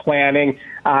bunch of planning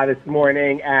this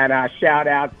morning, and shout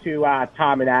out to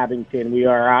Tom and Abington. We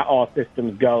are all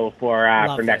systems go for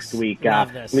next week,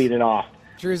 leading off.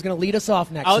 Drew's going to lead us off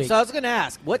next week. So I was going to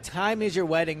ask, what time is your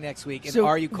wedding next week, and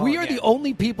are you calling we are in? the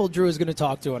only people Drew is going to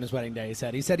talk to on his wedding day, he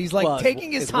said. He said he's like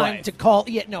taking his time wife. to call.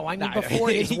 Yeah, no, I mean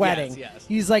before his wedding. Yes.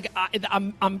 He's like,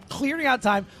 I'm clearing out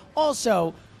time.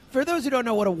 Also, for those who don't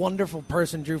know what a wonderful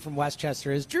person Drew from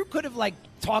Westchester is, Drew could have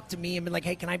talked to me and been like,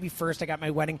 hey, can I be first? I got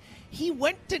my wedding. He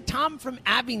went to Tom from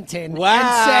Abington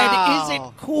and said, is it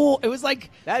cool? It was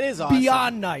that is awesome.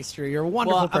 Beyond nice, Drew. You're a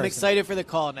wonderful person. I'm excited for the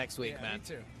call next week, man. Me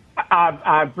too.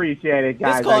 I appreciate it,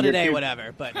 guys. This call today,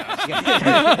 whatever. But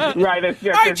right, that's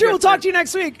just, all right, Drew, we'll talk to you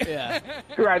next week. Yeah.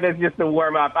 Right, that's just a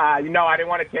warm up. I didn't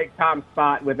want to take Tom's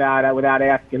spot without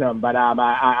asking him, but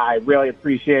I really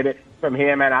appreciate it from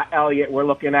him and Elliot. We're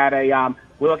looking at a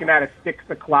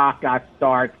 6:00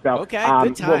 start. So okay,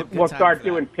 good time. We'll start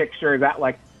doing pictures at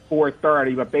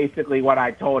 4:30. But basically, what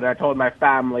I told my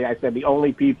family, I said the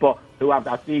only people who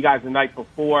I'll see you guys the night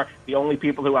before. The only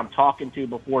people who I'm talking to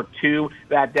before 2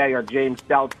 that day are James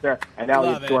Seltzer and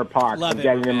Elliot Shore Park. I'm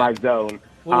getting in my zone.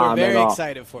 Well, we're very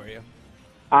excited for you.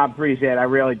 I appreciate it. I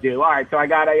really do. All right, so I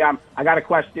got a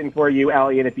question for you,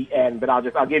 Elliot, at the end, but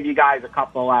I'll give you guys a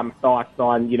couple thoughts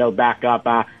on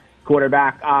backup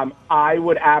quarterback. I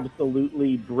would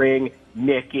absolutely bring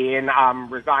Nick in.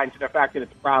 Resigned to the fact that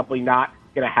it's probably not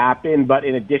going to happen, but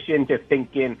in addition to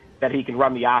thinking that he can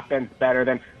run the offense better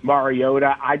than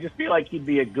Mariota, I just feel like he'd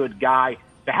be a good guy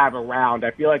to have around.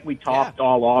 I feel like we talked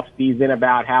all off season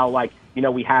about how we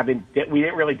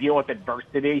didn't really deal with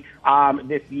adversity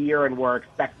this year, and we're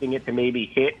expecting it to maybe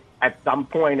hit at some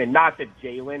point. And not that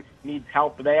Jalen needs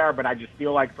help there, but I just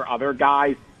feel like for other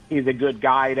guys, he's a good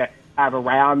guy to have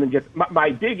around. And just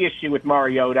my big issue with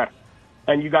Mariota,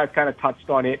 and you guys kind of touched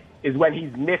on it, is when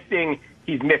he's missing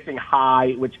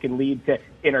high, which can lead to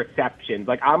interceptions.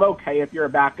 I'm okay if you're a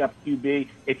backup QB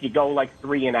if you go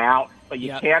 3 and out, but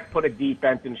you can't put a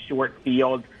defense in short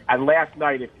fields. And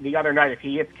the other night, if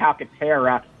he hits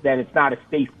Calcaterra, then it's not a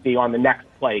safety on the next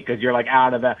play because you're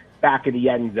out of the back of the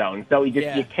end zone. So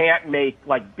you can't make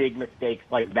big mistakes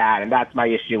like that, and that's my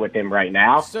issue with him right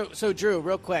now. So Drew,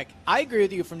 real quick, I agree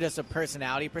with you from just a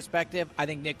personality perspective. I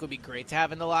think Nick would be great to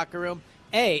have in the locker room.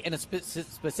 And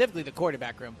specifically the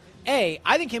quarterback room. I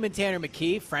think him and Tanner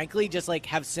McKee, frankly, just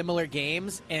have similar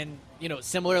games and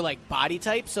similar body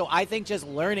types. So I think just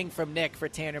learning from Nick for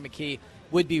Tanner McKee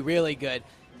would be really good.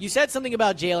 You said something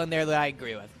about Jalen there that I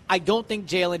agree with. I don't think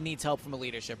Jalen needs help from a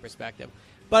leadership perspective,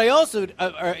 but I also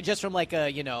just from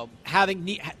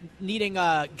needing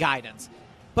guidance.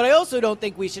 But I also don't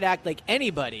think we should act like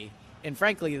anybody, and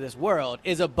frankly, this world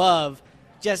is above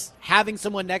just having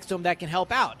someone next to him that can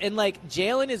help out. And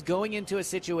Jalen is going into a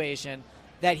situation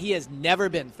that he has never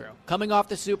been through, coming off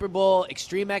the Super Bowl,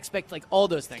 extreme all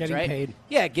those things, getting right? Paid.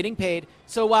 Yeah, getting paid.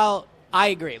 So while I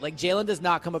agree, Jalen does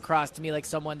not come across to me like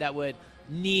someone that would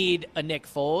need a Nick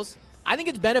Foles. I think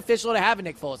it's beneficial to have a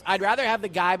Nick Foles. I'd rather have the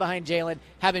guy behind Jalen,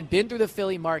 having been through the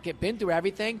Philly market, been through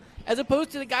everything, as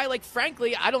opposed to the guy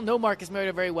frankly, I don't know Marcus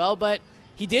Mariota very well, but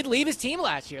he did leave his team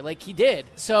last year, he did.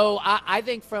 So I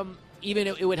think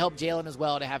it would help Jalen as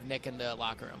well to have Nick in the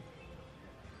locker room.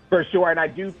 For sure, and I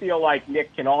do feel like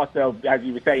Nick can also, as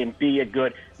you were saying, be a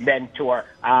good mentor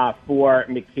for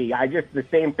McKee. The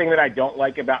same thing that I don't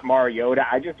like about Mariota,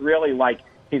 I just really like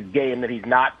his game, that he's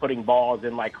not putting balls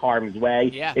in harm's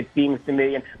way, it seems to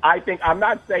me. And I think, I'm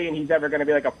not saying he's ever going to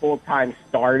be a full-time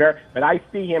starter, but I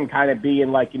see him kind of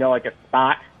being a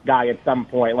spot guy at some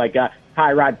point, a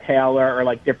Tyrod Taylor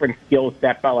or different skill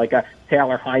set, but a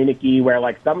Taylor Heineke,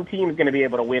 where some team's going to be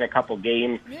able to win a couple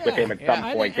games with him at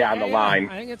some point down the line.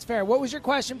 I think it's fair. What was your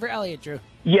question for Elliot, Drew?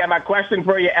 Yeah, my question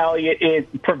for you, Elliot, is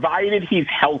provided he's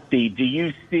healthy, do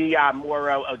you see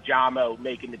Moro Ojamo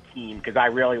making the team? Because I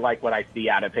really like what I see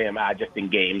out of him just in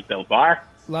games so far.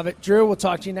 Love it. Drew, we'll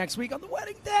talk to you next week on the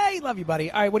wedding day. Love you, buddy.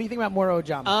 All right, what do you think about Moro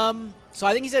Ojamo? So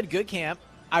I think he's had a good camp.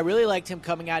 I really liked him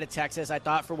coming out of Texas. I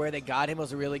thought for where they got him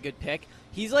was a really good pick.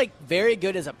 He's very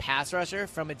good as a pass rusher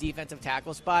from a defensive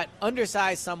tackle spot.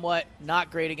 Undersized somewhat,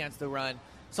 not great against the run.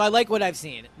 So I like what I've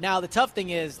seen. Now the tough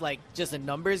thing is just a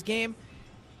numbers game.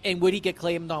 And would he get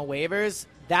claimed on waivers?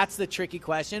 That's the tricky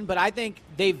question. But I think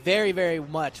they very, very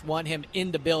much want him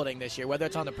in the building this year, whether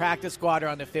it's on the practice squad or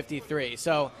on the 53.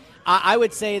 So I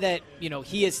would say that,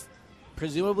 he is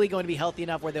presumably going to be healthy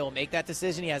enough where they will make that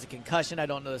decision. He has a concussion. I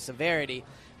don't know the severity.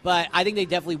 But I think they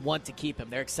definitely want to keep him.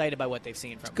 They're excited by what they've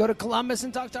seen from him. Go to Columbus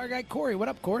and talk to our guy, Corey. What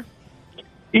up, Corey?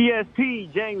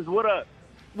 ESP, James, what up?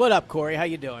 What up, Corey? How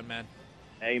you doing, man?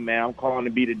 Hey, man, I'm calling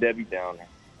to be the Debbie Downer.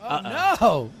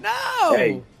 Oh, no.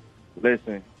 Hey,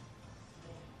 listen,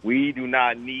 we do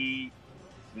not need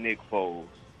Nick Foles,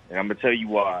 and I'm going to tell you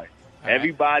why.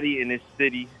 Everybody in this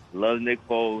city loves Nick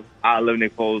Foles. I love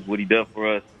Nick Foles, what he done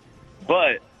for us.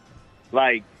 But,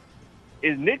 like,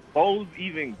 is Nick Foles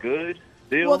even good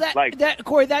still? Well,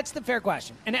 Corey, that's the fair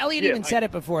question. And Elliot even said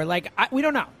it before. Like, we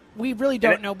don't know. We really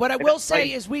don't know. But I will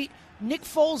say Nick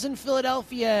Foles in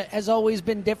Philadelphia has always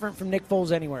been different from Nick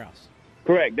Foles anywhere else.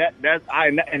 Correct.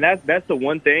 That's the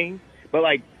one thing. But,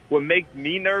 like, what makes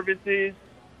me nervous is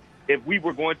if we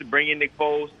were going to bring in Nick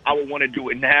Foles, I would want to do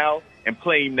it now and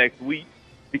play him next week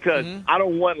because I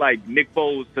don't want, like, Nick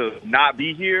Foles to not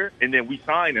be here and then we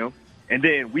sign him and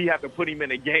then we have to put him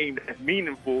in a game that's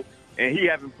meaningful and he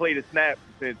hasn't played a snap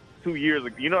since 2 years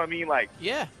ago. You know what I mean? Like,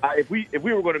 if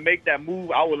we were going to make that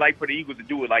move, I would like for the Eagles to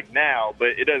do it, like, now, but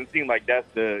it doesn't seem like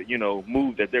that's the,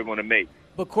 move that they're going to make.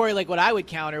 But, Corey, like, what I would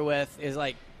counter with is,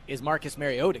 like, is Marcus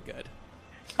Mariota good?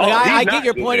 Like, I get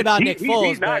your point about Nick Foles.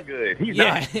 He's not good. He's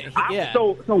not. Yeah.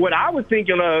 So what I was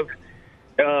thinking of,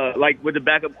 like, with the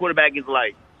backup quarterback is,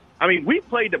 like, I mean, we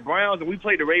played the Browns and we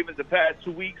played the Ravens the past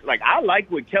 2 weeks. Like, I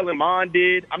like what Kellen Mond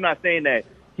did. I'm not saying that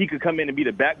he could come in and be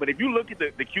the back, but if you look at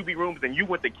the QB rooms and you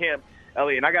went to camp,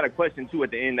 Elliot, and I got a question, too,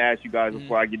 at the end to ask you guys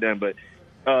before I get done, but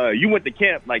you went to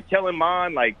camp, like, Kellen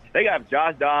Mond, like, they have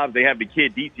Josh Dobbs, they have the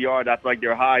kid DTR, that's like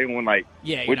they're high on, like,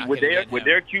 with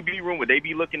their QB room, would they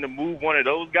be looking to move one of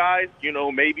those guys,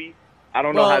 maybe? I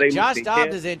don't know how they Josh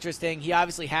Dobbs is interesting. He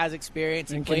obviously has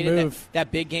experience. He played in that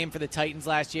big game for the Titans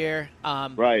last year.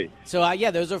 Right. So,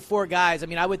 those are four guys. I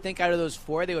mean, I would think out of those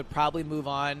four, they would probably move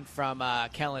on from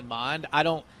Kellen Mond.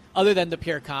 Other than the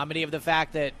pure comedy of the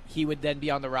fact that he would then be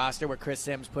on the roster where Chris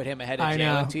Sims put him ahead of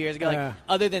Jalen 2 years ago. Like,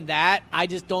 other than that, I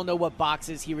just don't know what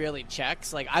boxes he really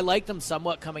checks. Like, I liked him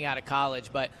somewhat coming out of college,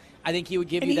 but I think he would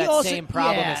give you that same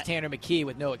problem as Tanner McKee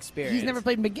with no experience. He's never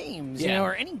played big games,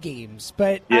 or any games.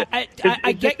 But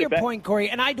I get your point, Corey,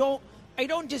 and I don't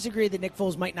disagree that Nick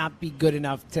Foles might not be good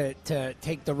enough to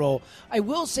take the role. I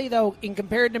will say, though, in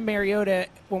compared to Mariota,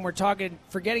 when we're talking,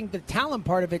 forgetting the talent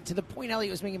part of it, to the point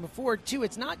Elliot was making before, too,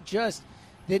 it's not just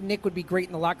that Nick would be great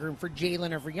in the locker room for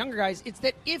Jalen or for younger guys. It's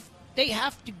that if they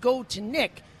have to go to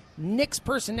Nick's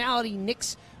personality,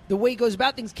 the way he goes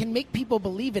about things can make people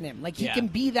believe in him. Like, he can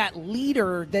be that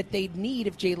leader that they'd need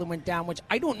if Jalen went down, which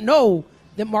I don't know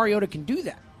that Mariota can do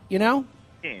that,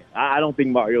 I don't think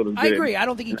Mariota's good. I agree. I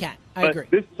don't think he can. I agree.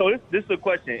 This is a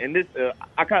question, and this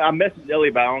I messaged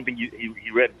Elliot, but I don't think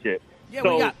he read it yet. Yeah,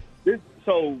 we got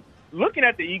So looking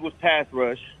at the Eagles' pass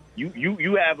rush,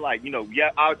 you have, like,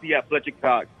 obviously you have Fletcher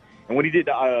Cox, and when he did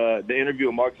the interview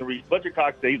with Mark Reese, Fletcher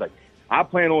Cox said, he's like, I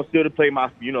plan on still to play my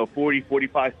 40,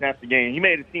 45 snaps a game. He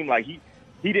made it seem like he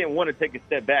didn't want to take a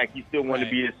step back. He still wanted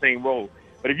to be in the same role.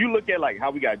 But if you look at, like,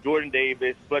 how we got Jordan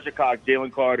Davis, Fletcher Cox,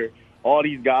 Jalen Carter, all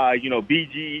these guys,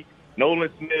 BG, Nolan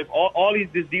Smith, all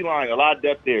this D-line, a lot of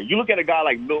depth there. You look at a guy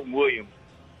like Milton Williams.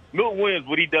 Milton Williams,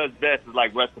 what he does best is,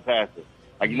 like, rush the passer.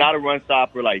 Like, he's not a run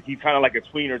stopper. Like, he's kind of like a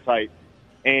tweener type.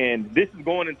 And this is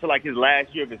going into, like, his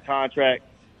last year of his contract.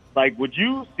 Like, would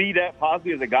you see that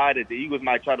possibly as a guy that the Eagles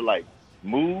might try to, like,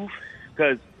 move?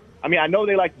 Because, I mean, I know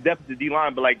they like the depth of the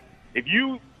D-line, but, like, if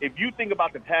you think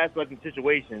about the pass rushing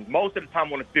situations, most of the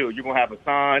time on the field, you're going to have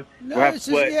Hassan,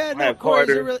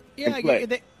 Carter,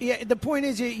 the point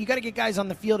is you got to get guys on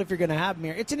the field if you're going to have them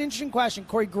here. It's an interesting question,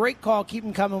 Corey. Great call. Keep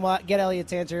them coming. Get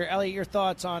Elliot's answer. Elliot, your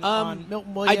thoughts on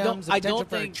Milton Williams, the potential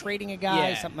for trading a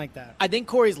guy, something like that. I think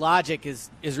Corey's logic is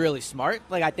really smart.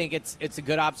 Like, I think it's a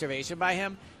good observation by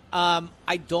him.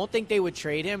 I don't think they would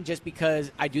trade him just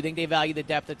because I do think they value the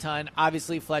depth a ton.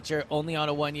 Obviously, Fletcher only on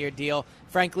a 1-year deal.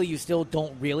 Frankly, you still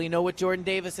don't really know what Jordan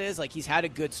Davis is. Like, he's had a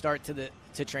good start to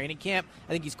training camp.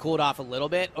 I think he's cooled off a little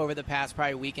bit over the past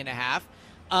probably week and a half.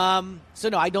 So,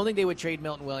 no, I don't think they would trade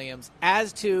Milton Williams.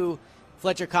 As to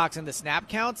Fletcher Cox and the snap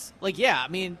counts, I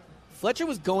mean, Fletcher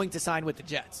was going to sign with the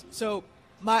Jets. So,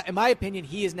 in my opinion,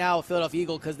 he is now a Philadelphia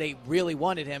Eagle because they really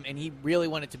wanted him and he really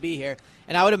wanted to be here.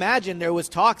 And I would imagine there was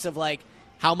talks of, like,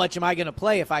 how much am I going to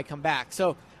play if I come back?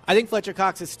 So I think Fletcher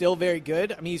Cox is still very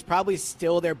good. I mean, he's probably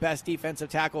still their best defensive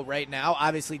tackle right now.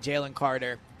 Obviously, Jalen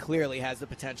Carter clearly has the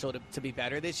potential to be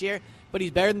better this year. But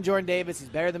he's better than Jordan Davis. He's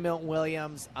better than Milton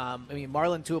Williams. I mean,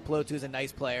 Marlon Tuipulotu is a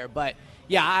nice player. But,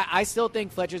 yeah, I still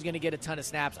think Fletcher's going to get a ton of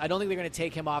snaps. I don't think they're going to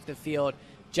take him off the field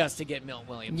just to get Milton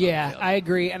Williams. Yeah, I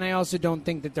agree. And I also don't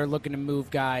think that they're looking to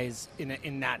move guys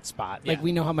in that spot. Like,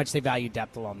 we know how much they value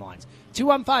depth along the lines.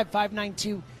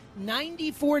 215-592-9494.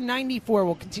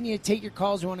 We'll continue to take your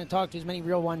calls. We want to talk to as many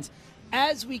real ones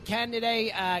as we can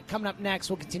today. Coming up next,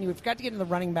 we'll continue. We forgot to get into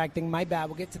the running back thing. My bad.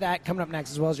 We'll get to that coming up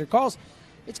next as well as your calls.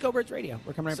 It's Go Birds Radio.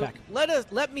 We're coming right back.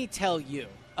 Let me tell you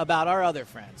about our other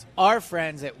friends, our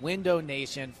friends at Window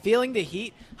Nation. Feeling the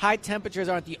heat? High temperatures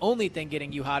aren't the only thing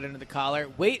getting you hot under the collar.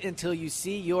 Wait until you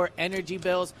see your energy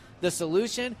bills. The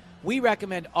solution? we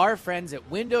recommend our friends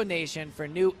at Window Nation for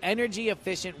new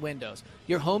energy-efficient windows.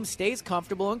 Your home stays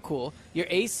comfortable and cool, your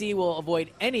AC will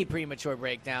avoid any premature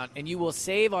breakdown, and you will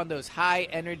save on those high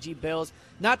energy bills,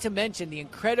 not to mention the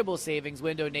incredible savings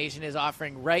Window Nation is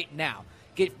offering right now.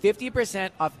 Get 50%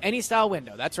 off any style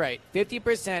window. That's right,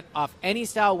 50% off any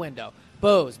style window.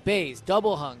 Bows, bays,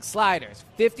 double hung, sliders,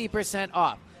 50%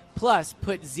 off. Plus,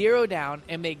 put 0 down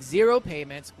and make 0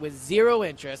 payments with 0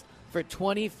 interest for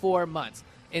 24 months.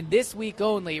 And this week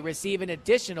only, receive an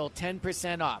additional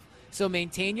 10% off. So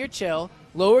maintain your chill,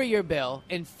 lower your bill,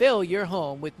 and fill your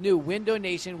home with new Window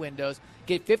Nation windows.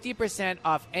 Get 50%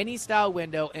 off any style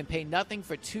window and pay nothing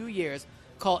for 2 years.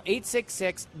 Call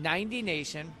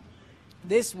 866-90-NATION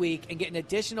this week and get an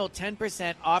additional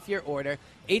 10% off your order.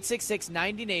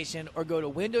 866-90-NATION, or go to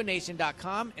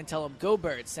windownation.com and tell them Go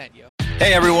Birds sent you.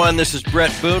 Hey everyone, this is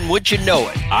Brett Boone. Would you know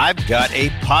it? I've got a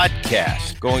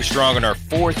podcast going strong in our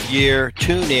 4th year.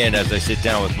 Tune in as I sit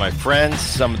down with my friends,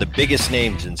 some of the biggest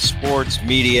names in sports,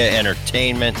 media,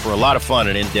 entertainment, for a lot of fun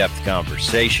and in-depth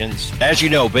conversations. As you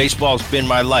know, baseball's been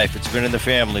my life. It's been in the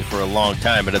family for a long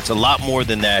time, but it's a lot more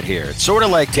than that here. It's sort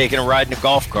of like taking a ride in a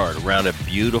golf cart around a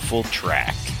beautiful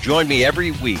track. Join me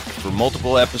every week for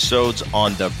multiple episodes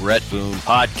on the Brett Boone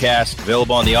Podcast,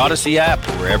 available on the Odyssey app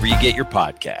or wherever you get your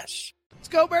podcasts.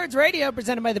 Go Birds Radio,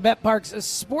 presented by the Bet Parks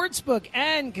Sportsbook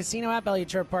and Casino app.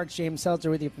 Elliot Shore, Parks, James Seltzer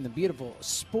with you from the beautiful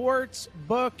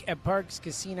Sportsbook at Parks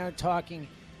Casino, talking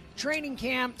training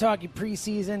camp, talking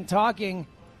preseason, talking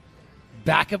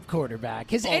backup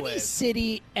quarterback. Has any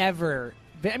city ever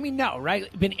been,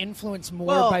 right? Been influenced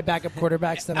more by backup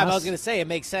quarterbacks than us? I was going to say, it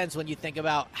makes sense when you think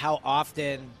about how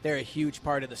often they're a huge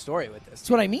part of the story with this. That's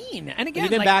what I mean. And again,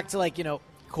 even back to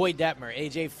Coy Detmer,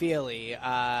 A.J. Feely,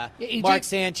 Mark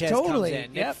Sanchez comes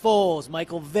in, Nick Foles,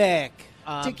 Michael Vick.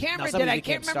 DeCamera I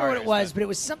can't remember what it was, but it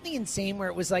was something insane where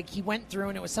it was like he went through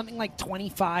and it was something like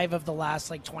 25 of the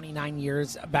last 29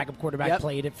 years a backup quarterback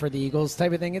played it for the Eagles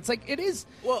type of thing. It's like, it is,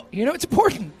 it's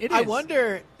important. It is. I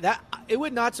wonder, that it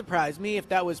would not surprise me if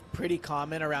that was pretty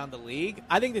common around the league.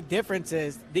 I think the difference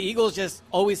is the Eagles just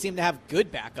always seem to have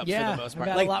good backups for the most part.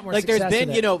 A lot more success there's been,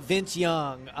 with it. Vince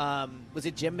Young, was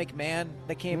it Jim McMahon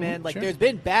that came in? There's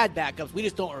been bad backups. We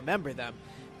just don't remember them.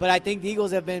 But I think the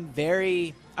Eagles have been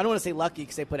very, I don't want to say lucky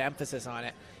because they put emphasis on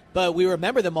it, but we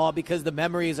remember them all because the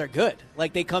memories are good.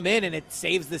 They come in and it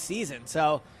saves the season.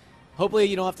 So hopefully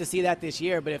you don't have to see that this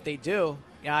year, but if they do,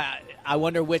 I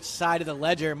wonder which side of the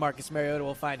ledger Marcus Mariota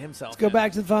will find himself. Let's go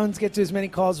back to the phones, get to as many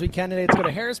calls as we can today. Let's go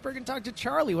to Harrisburg and talk to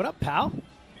Charlie. What up, pal?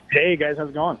 Hey, guys. How's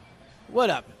it going? What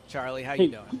up, Charlie? How you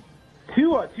doing?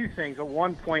 Two things. At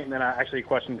one point, and then actually a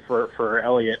question for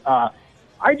Elliot.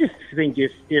 I just think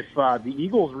if the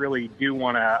Eagles really do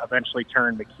want to eventually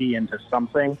turn McKee into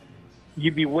something,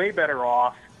 you'd be way better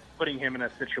off putting him in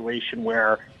a situation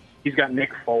where he's got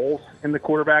Nick Foles in the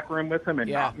quarterback room with him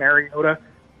and not Mariota.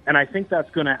 And I think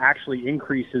that's going to actually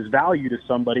increase his value to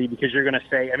somebody because you're going to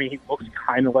say, he looks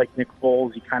kind of like Nick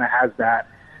Foles. He kind of has that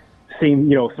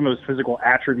same, some of his physical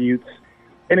attributes.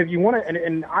 And if you want to,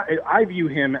 and I view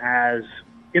him as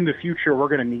in the future, we're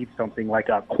going to need something like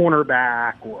a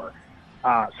cornerback or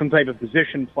some type of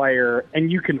position player,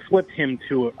 and you can flip him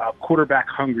to a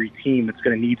quarterback-hungry team that's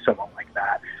going to need someone like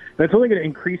that. And it's only going to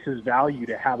increase his value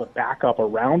to have a backup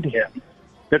around him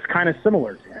that's kind of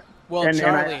similar to him. Well,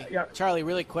 Charlie,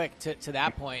 really quick to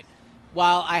that point,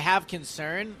 while I have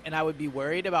concern and I would be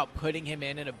worried about putting him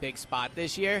in a big spot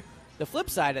this year, the flip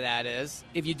side of that is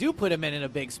if you do put him in a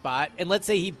big spot, and let's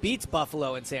say he beats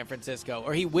Buffalo in San Francisco,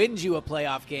 or he wins you a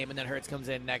playoff game and then Hurts comes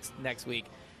in next week,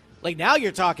 now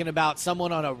you're talking about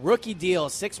someone on a rookie deal,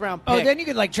 6th-round pick. Oh, then you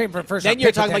could trade for a first. Then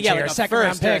you're talking about a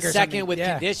second-round pick, or a second with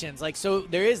conditions. So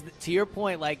there is, to your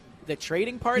point, the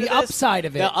trading part of the this, upside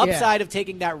of it. The upside of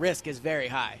taking that risk is very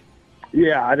high.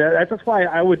 Yeah, that's why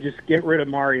I would just get rid of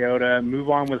Mariota, move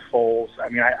on with Foles.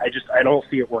 I don't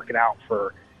see it working out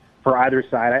for either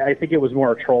side. I think it was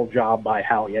more a troll job by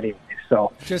Howie anyway.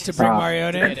 So just to bring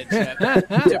Mariota in, to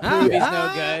prove he's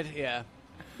no good. Yeah.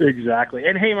 Exactly.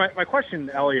 And, hey, my question,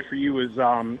 Elliot, for you is,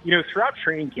 throughout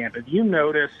training camp, have you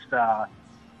noticed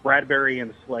Bradbury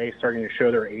and Slay starting to show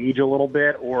their age a little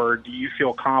bit, or do you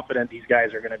feel confident these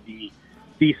guys are going to be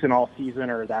decent all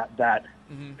season, or that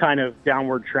kind of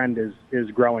downward trend is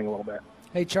growing a little bit?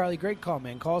 Hey, Charlie, great call,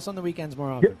 man. Call us on the weekends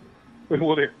more often.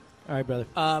 We'll do. All right, brother.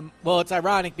 Well, it's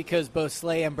ironic because both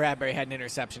Slay and Bradbury had an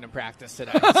interception in practice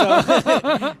today.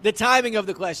 So the timing of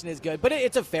the question is good. But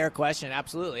it's a fair question,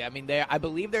 absolutely. I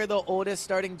believe they're the oldest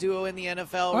starting duo in the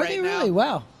NFL Are right they now. Really?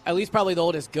 Wow. At least probably the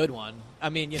oldest good one.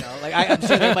 I'm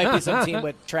sure there might be some team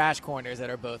with trash corners that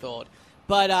are both old.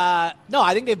 But no,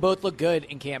 I think they both look good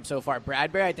in camp so far.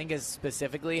 Bradbury, I think, has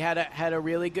specifically had a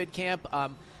really good camp.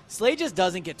 Slade just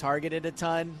doesn't get targeted a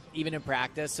ton, even in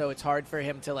practice, so it's hard for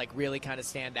him to like really kind of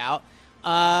stand out.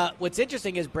 What's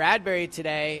interesting is Bradbury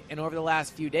today and over the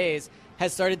last few days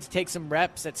has started to take some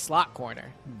reps at slot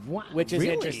corner, which is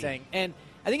interesting. And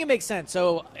I think it makes sense.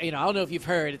 So, I don't know if you've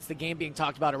heard, it's the game being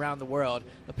talked about around the world.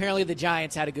 Apparently the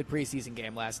Giants had a good preseason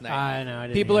game last night. I know. I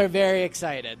didn't People hear. are very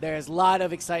excited. There's a lot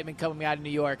of excitement coming out of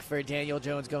New York for Daniel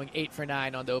Jones going 8 for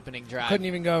 9 on the opening drive. Couldn't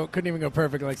even go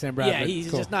perfect like Sam Bradford. Yeah, he's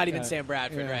Cool. just not even Sam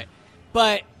Bradford, Yeah. right?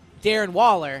 But Darren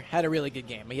Waller had a really good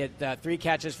game. He had 3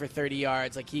 catches for 30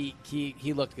 yards. Like he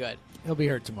looked good. He'll be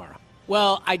hurt tomorrow.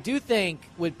 Well, I do think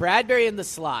with Bradbury in the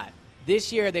slot,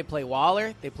 this year they play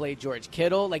Waller, they play George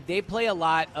Kittle. Like they play a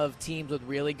lot of teams with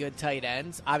really good tight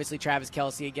ends. Obviously Travis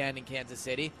Kelce again in Kansas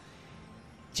City.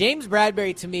 James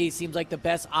Bradbury, to me, seems like the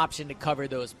best option to cover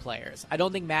those players. I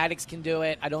don't think Maddox can do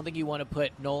it. I don't think you want to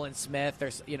put Nolan Smith or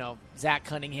Zach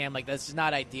Cunningham. Like that's just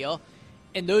not ideal.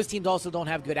 And those teams also don't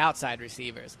have good outside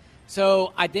receivers.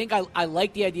 So I think I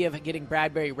like the idea of getting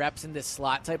Bradbury reps in this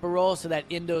slot type of role so that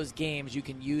in those games you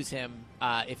can use him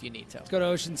if you need to. Let's go to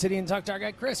Ocean City and talk to our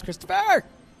guy, Christopher.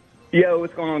 Yo,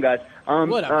 what's going on, guys?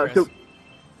 What up, Chris? So,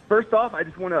 first off, I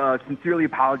just want to sincerely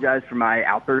apologize for my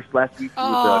outburst last week.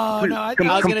 I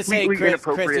was going to say, Chris,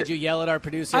 did you yell at our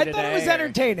producer today? I thought it was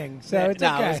entertaining, so it's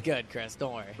okay. No, it was good, Chris.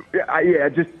 Don't worry. Yeah,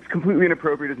 just completely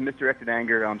inappropriate as misdirected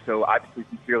anger. So obviously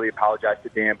sincerely apologize to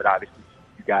Dan, but obviously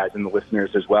you guys and the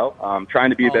listeners as well.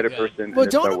 Trying to be a better person. Well,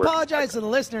 don't apologize to the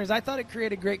listeners. I thought it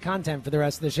created great content for the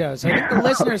rest of the show. So I think the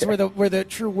listeners were the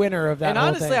true winner of that. And whole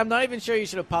honestly, thing. I'm not even sure you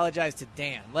should apologize to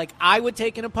Dan. Like, I would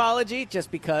take an apology just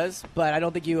because, but I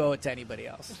don't think you owe it to anybody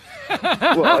else.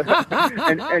 Well,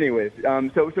 and anyways,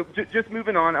 so just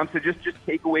moving on. So just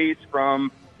takeaways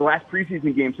from the last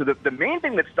preseason game. So the main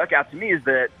thing that stuck out to me is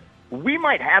that we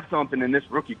might have something in this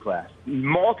rookie class.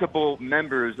 Multiple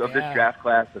members of this draft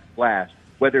class have flashed,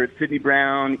 whether it's Sidney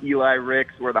Brown, Eli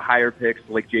Ricks, or the higher picks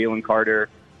like Jalen Carter,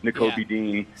 Nakobe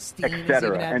Dean,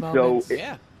 etc. And so,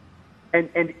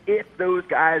 and if those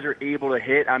guys are able to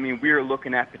hit, I mean, we are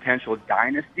looking at potential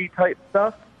dynasty type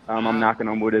stuff. I'm knocking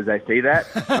on wood as I say that.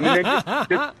 I mean,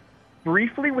 just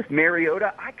briefly with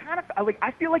Mariota,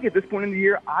 I feel like at this point in the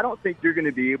year, I don't think you're going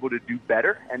to be able to do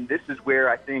better. And this is where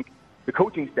I think the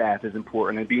coaching staff is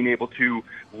important and being able to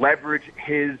leverage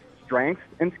his strengths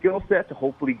and skill set to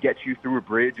hopefully get you through a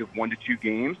bridge of 1 to 2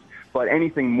 games. But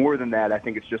anything more than that, I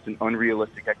think it's just an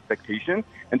unrealistic expectation.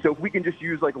 And so if we can just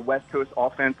use like a West Coast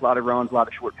offense, a lot of runs, a lot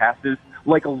of short passes,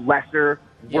 like a lesser,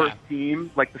 worse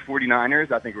team like the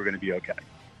 49ers, I think we're going to be okay.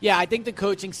 Yeah, I think the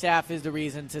coaching staff is the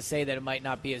reason to say that it might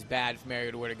not be as bad if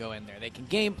Mariota were to go in there. They can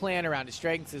game plan around his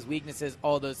strengths, his weaknesses,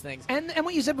 all those things. And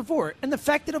what you said before, and the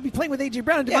fact that he'll be playing with A.J.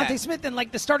 Brown and Devontae Smith and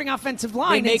like the starting offensive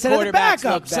line instead of the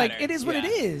backups. Like, it is what it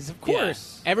is, of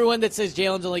course. Yeah. Everyone that says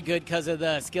Jalen's only good because of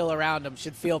the skill around him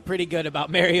should feel pretty good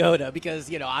about Mariota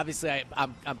because, obviously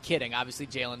I'm kidding. Obviously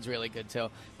Jalen's really good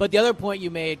too. But the other point you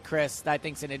made, Chris, that I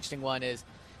think is an interesting one is,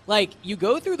 like, you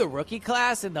go through the rookie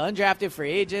class and the undrafted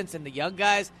free agents and the young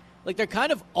guys, like, they're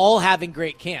kind of all having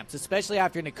great camps, especially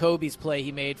after Nakobe's play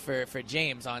he made for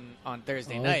James on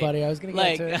Thursday night. Buddy, I was going to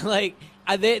get to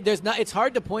it. It's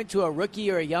hard to point to a rookie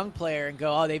or a young player and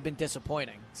go, oh, they've been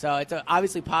disappointing. So it's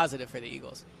obviously positive for the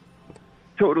Eagles.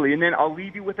 Totally. And then I'll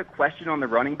leave you with a question on the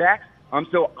running backs.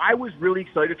 So I was really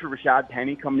excited for Rashad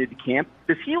Penny coming into camp.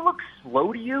 Does he look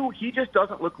slow to you? He just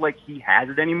doesn't look like he has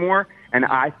it anymore, and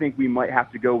I think we might have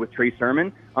to go with Trey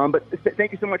Sermon. But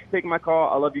thank you so much for taking my call.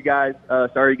 I love you guys.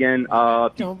 Sorry again.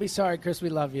 Don't be sorry, Chris. We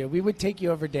love you. We would take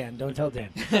you over Dan. Don't tell Dan.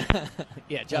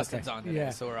 Yeah, Justin's on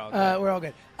today, so we're all good. We're all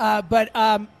good. But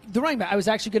the running back, I was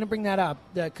actually going to bring that up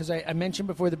because I mentioned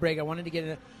before the break I wanted to get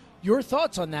into your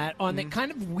thoughts on that, on the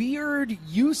kind of weird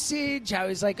usage, how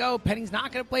he's like, oh, Penny's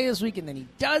not going to play this week, and then he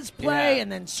does play,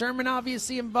 and then Sermon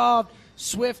obviously involved.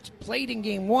 Swift played in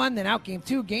game 1, then out game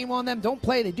 2. Game 1, them don't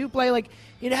play, they do play. Like,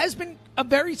 it has been a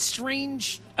very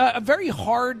strange, a very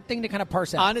hard thing to kind of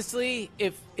parse out. Honestly,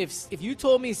 if you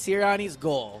told me Sirianni's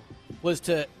goal was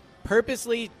to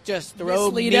purposely just throw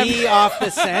me off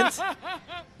the scent,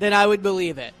 then I would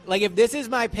believe it. Like, if this is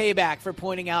my payback for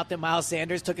pointing out that Miles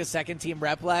Sanders took a second-team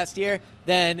rep last year,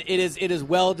 then it is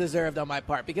well-deserved on my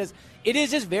part because it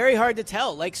is just very hard to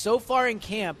tell. Like, so far in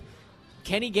camp,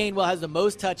 Kenny Gainwell has the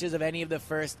most touches of any of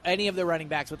the running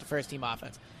backs with the first-team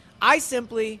offense.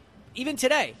 Even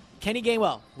today, Kenny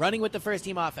Gainwell running with the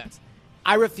first-team offense.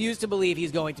 I refuse to believe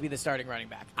he's going to be the starting running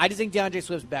back. I just think DeAndre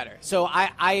Swift's better. So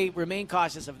I remain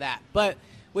cautious of that. But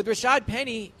with Rashad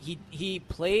Penny, he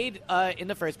played in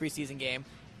the first preseason game.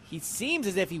 He seems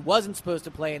as if he wasn't supposed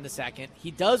to play in the second. He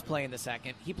does play in the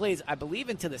second. He plays, I believe,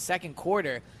 into the second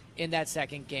quarter in that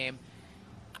second game.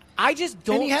 I just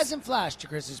don't. And he hasn't flashed, to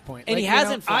Chris's point. And he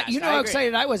hasn't flashed. You know how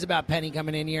excited I was about Penny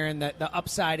coming in here and the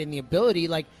upside and the ability.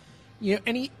 Like, you know,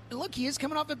 and he is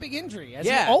coming off a big injury, as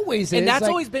he always is. And that's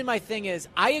always been my thing is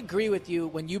I agree with you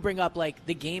when you bring up, like,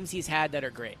 the games he's had that are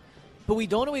great. But we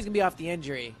don't always going to be off the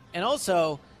injury. And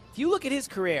also, if you look at his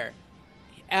career,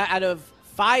 out of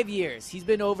 5 years, he's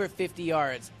been over 50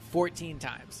 yards 14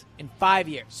 times in 5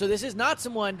 years. So this is not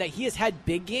someone that he has had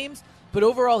big games, but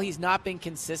overall he's not been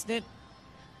consistent.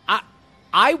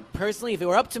 I personally, if it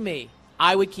were up to me,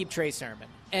 I would keep Trey Sermon.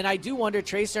 And I do wonder,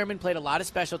 Trey Sermon played a lot of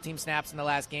special team snaps in the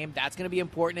last game. That's going to be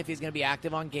important if he's going to be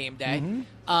active on game day.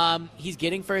 Mm-hmm. He's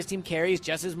getting first-team carries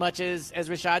just as much as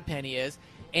Rashad Penny is,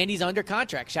 and he's under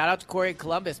contract. Shout out to Corey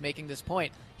Columbus making this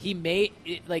point.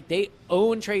 They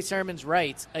own Trey Sermon's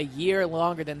rights a year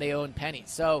longer than they own Penny.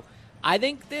 So I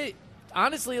think that,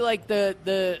 honestly, like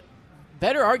the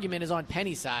better argument is on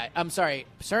Penny's side. I'm sorry,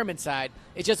 Sermon's side.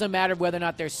 It's just a matter of whether or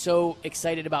not they're so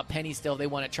excited about Penny still they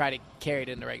want to try to carry it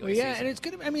in the regular season. Yeah, and it's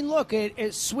good. I mean, look,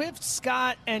 Swift,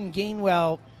 Scott, and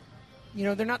Gainwell, you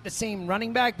know, they're not the same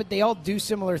running back, but they all do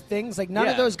similar things. Like, none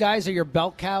of those guys are your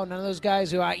belt cow. None of those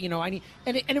guys who I need.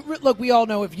 Look, we all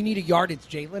know if you need a yard, it's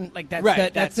Jalen. Like,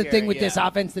 that's the thing with this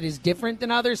offense that is different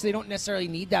than others. They don't necessarily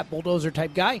need that bulldozer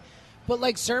type guy. But,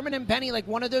 like, Sermon and Penny, like,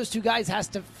 one of those two guys has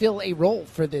to fill a role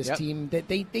for this team that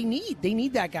they need. They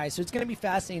need that guy. So it's going to be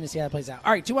fascinating to see how that plays out.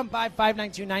 All right,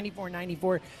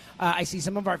 215-592-9494. I see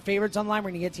some of our favorites online. We're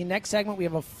going to get to you next segment. We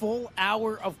have a full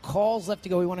hour of calls left to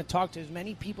go. We want to talk to as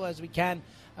many people as we can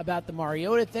about the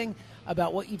Mariota thing,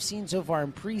 about what you've seen so far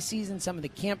in preseason, some of the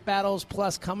camp battles.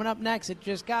 Plus, coming up next, it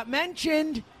just got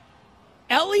mentioned,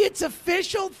 Elliot's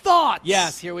official thoughts.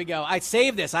 Yes, here we go. I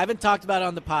saved this. I haven't talked about it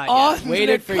on the pod yet.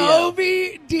 Waited for you.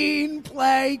 Nakobe Dean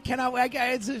play.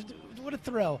 What a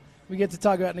thrill. We get to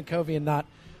talk about Nakobe and not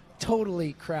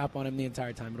totally crap on him the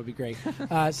entire time. It'll be great.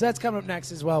 So that's coming up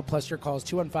next as well, plus your calls,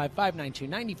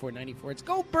 215-592-9494. It's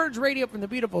Go Birds Radio from the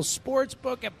beautiful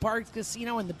Sportsbook at Parks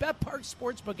Casino, and the BetParx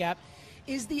Sportsbook app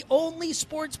is the only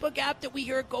sportsbook app that we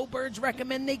here at Go Birds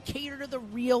recommend. They cater to the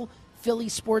real Philly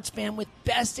sports fan with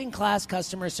best-in-class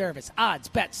customer service. Odds,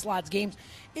 bets, slots, games.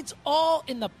 It's all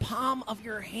in the palm of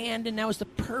your hand, and now is the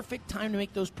perfect time to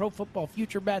make those pro football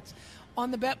future bets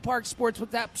on the BetParx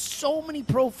Sportsbook app. So many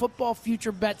pro football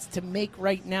future bets to make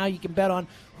right now. You can bet on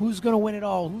who's going to win it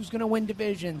all, who's going to win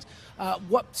divisions,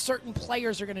 what certain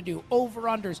players are going to do,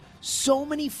 over-unders. So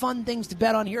many fun things to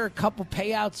bet on. Here are a couple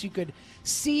payouts you could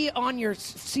see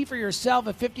for yourself.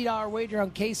 A $50 wager on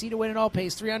KC to win it all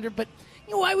pays $300, but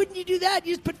why wouldn't you do that?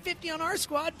 You just put $50 on our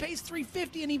squad, pays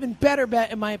 $350, an even better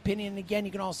bet, in my opinion. And again,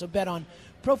 you can also bet on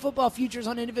pro football futures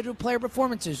on individual player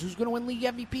performances, who's going to win league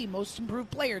MVP, most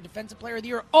improved player, defensive player of the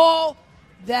year, all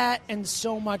that and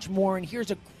so much more. And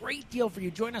here's a great deal for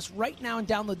you. Join us right now and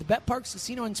download the BetParx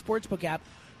Casino and Sportsbook app.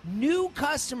 New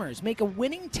customers make a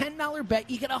winning $10 bet.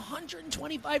 You get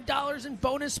 $125 in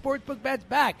bonus sportsbook bets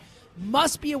back.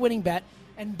 Must be a winning bet,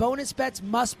 and bonus bets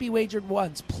must be wagered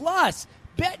once. Plus,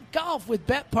 bet golf with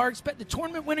BetParx. Bet the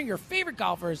tournament winner, your favorite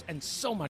golfers, and so much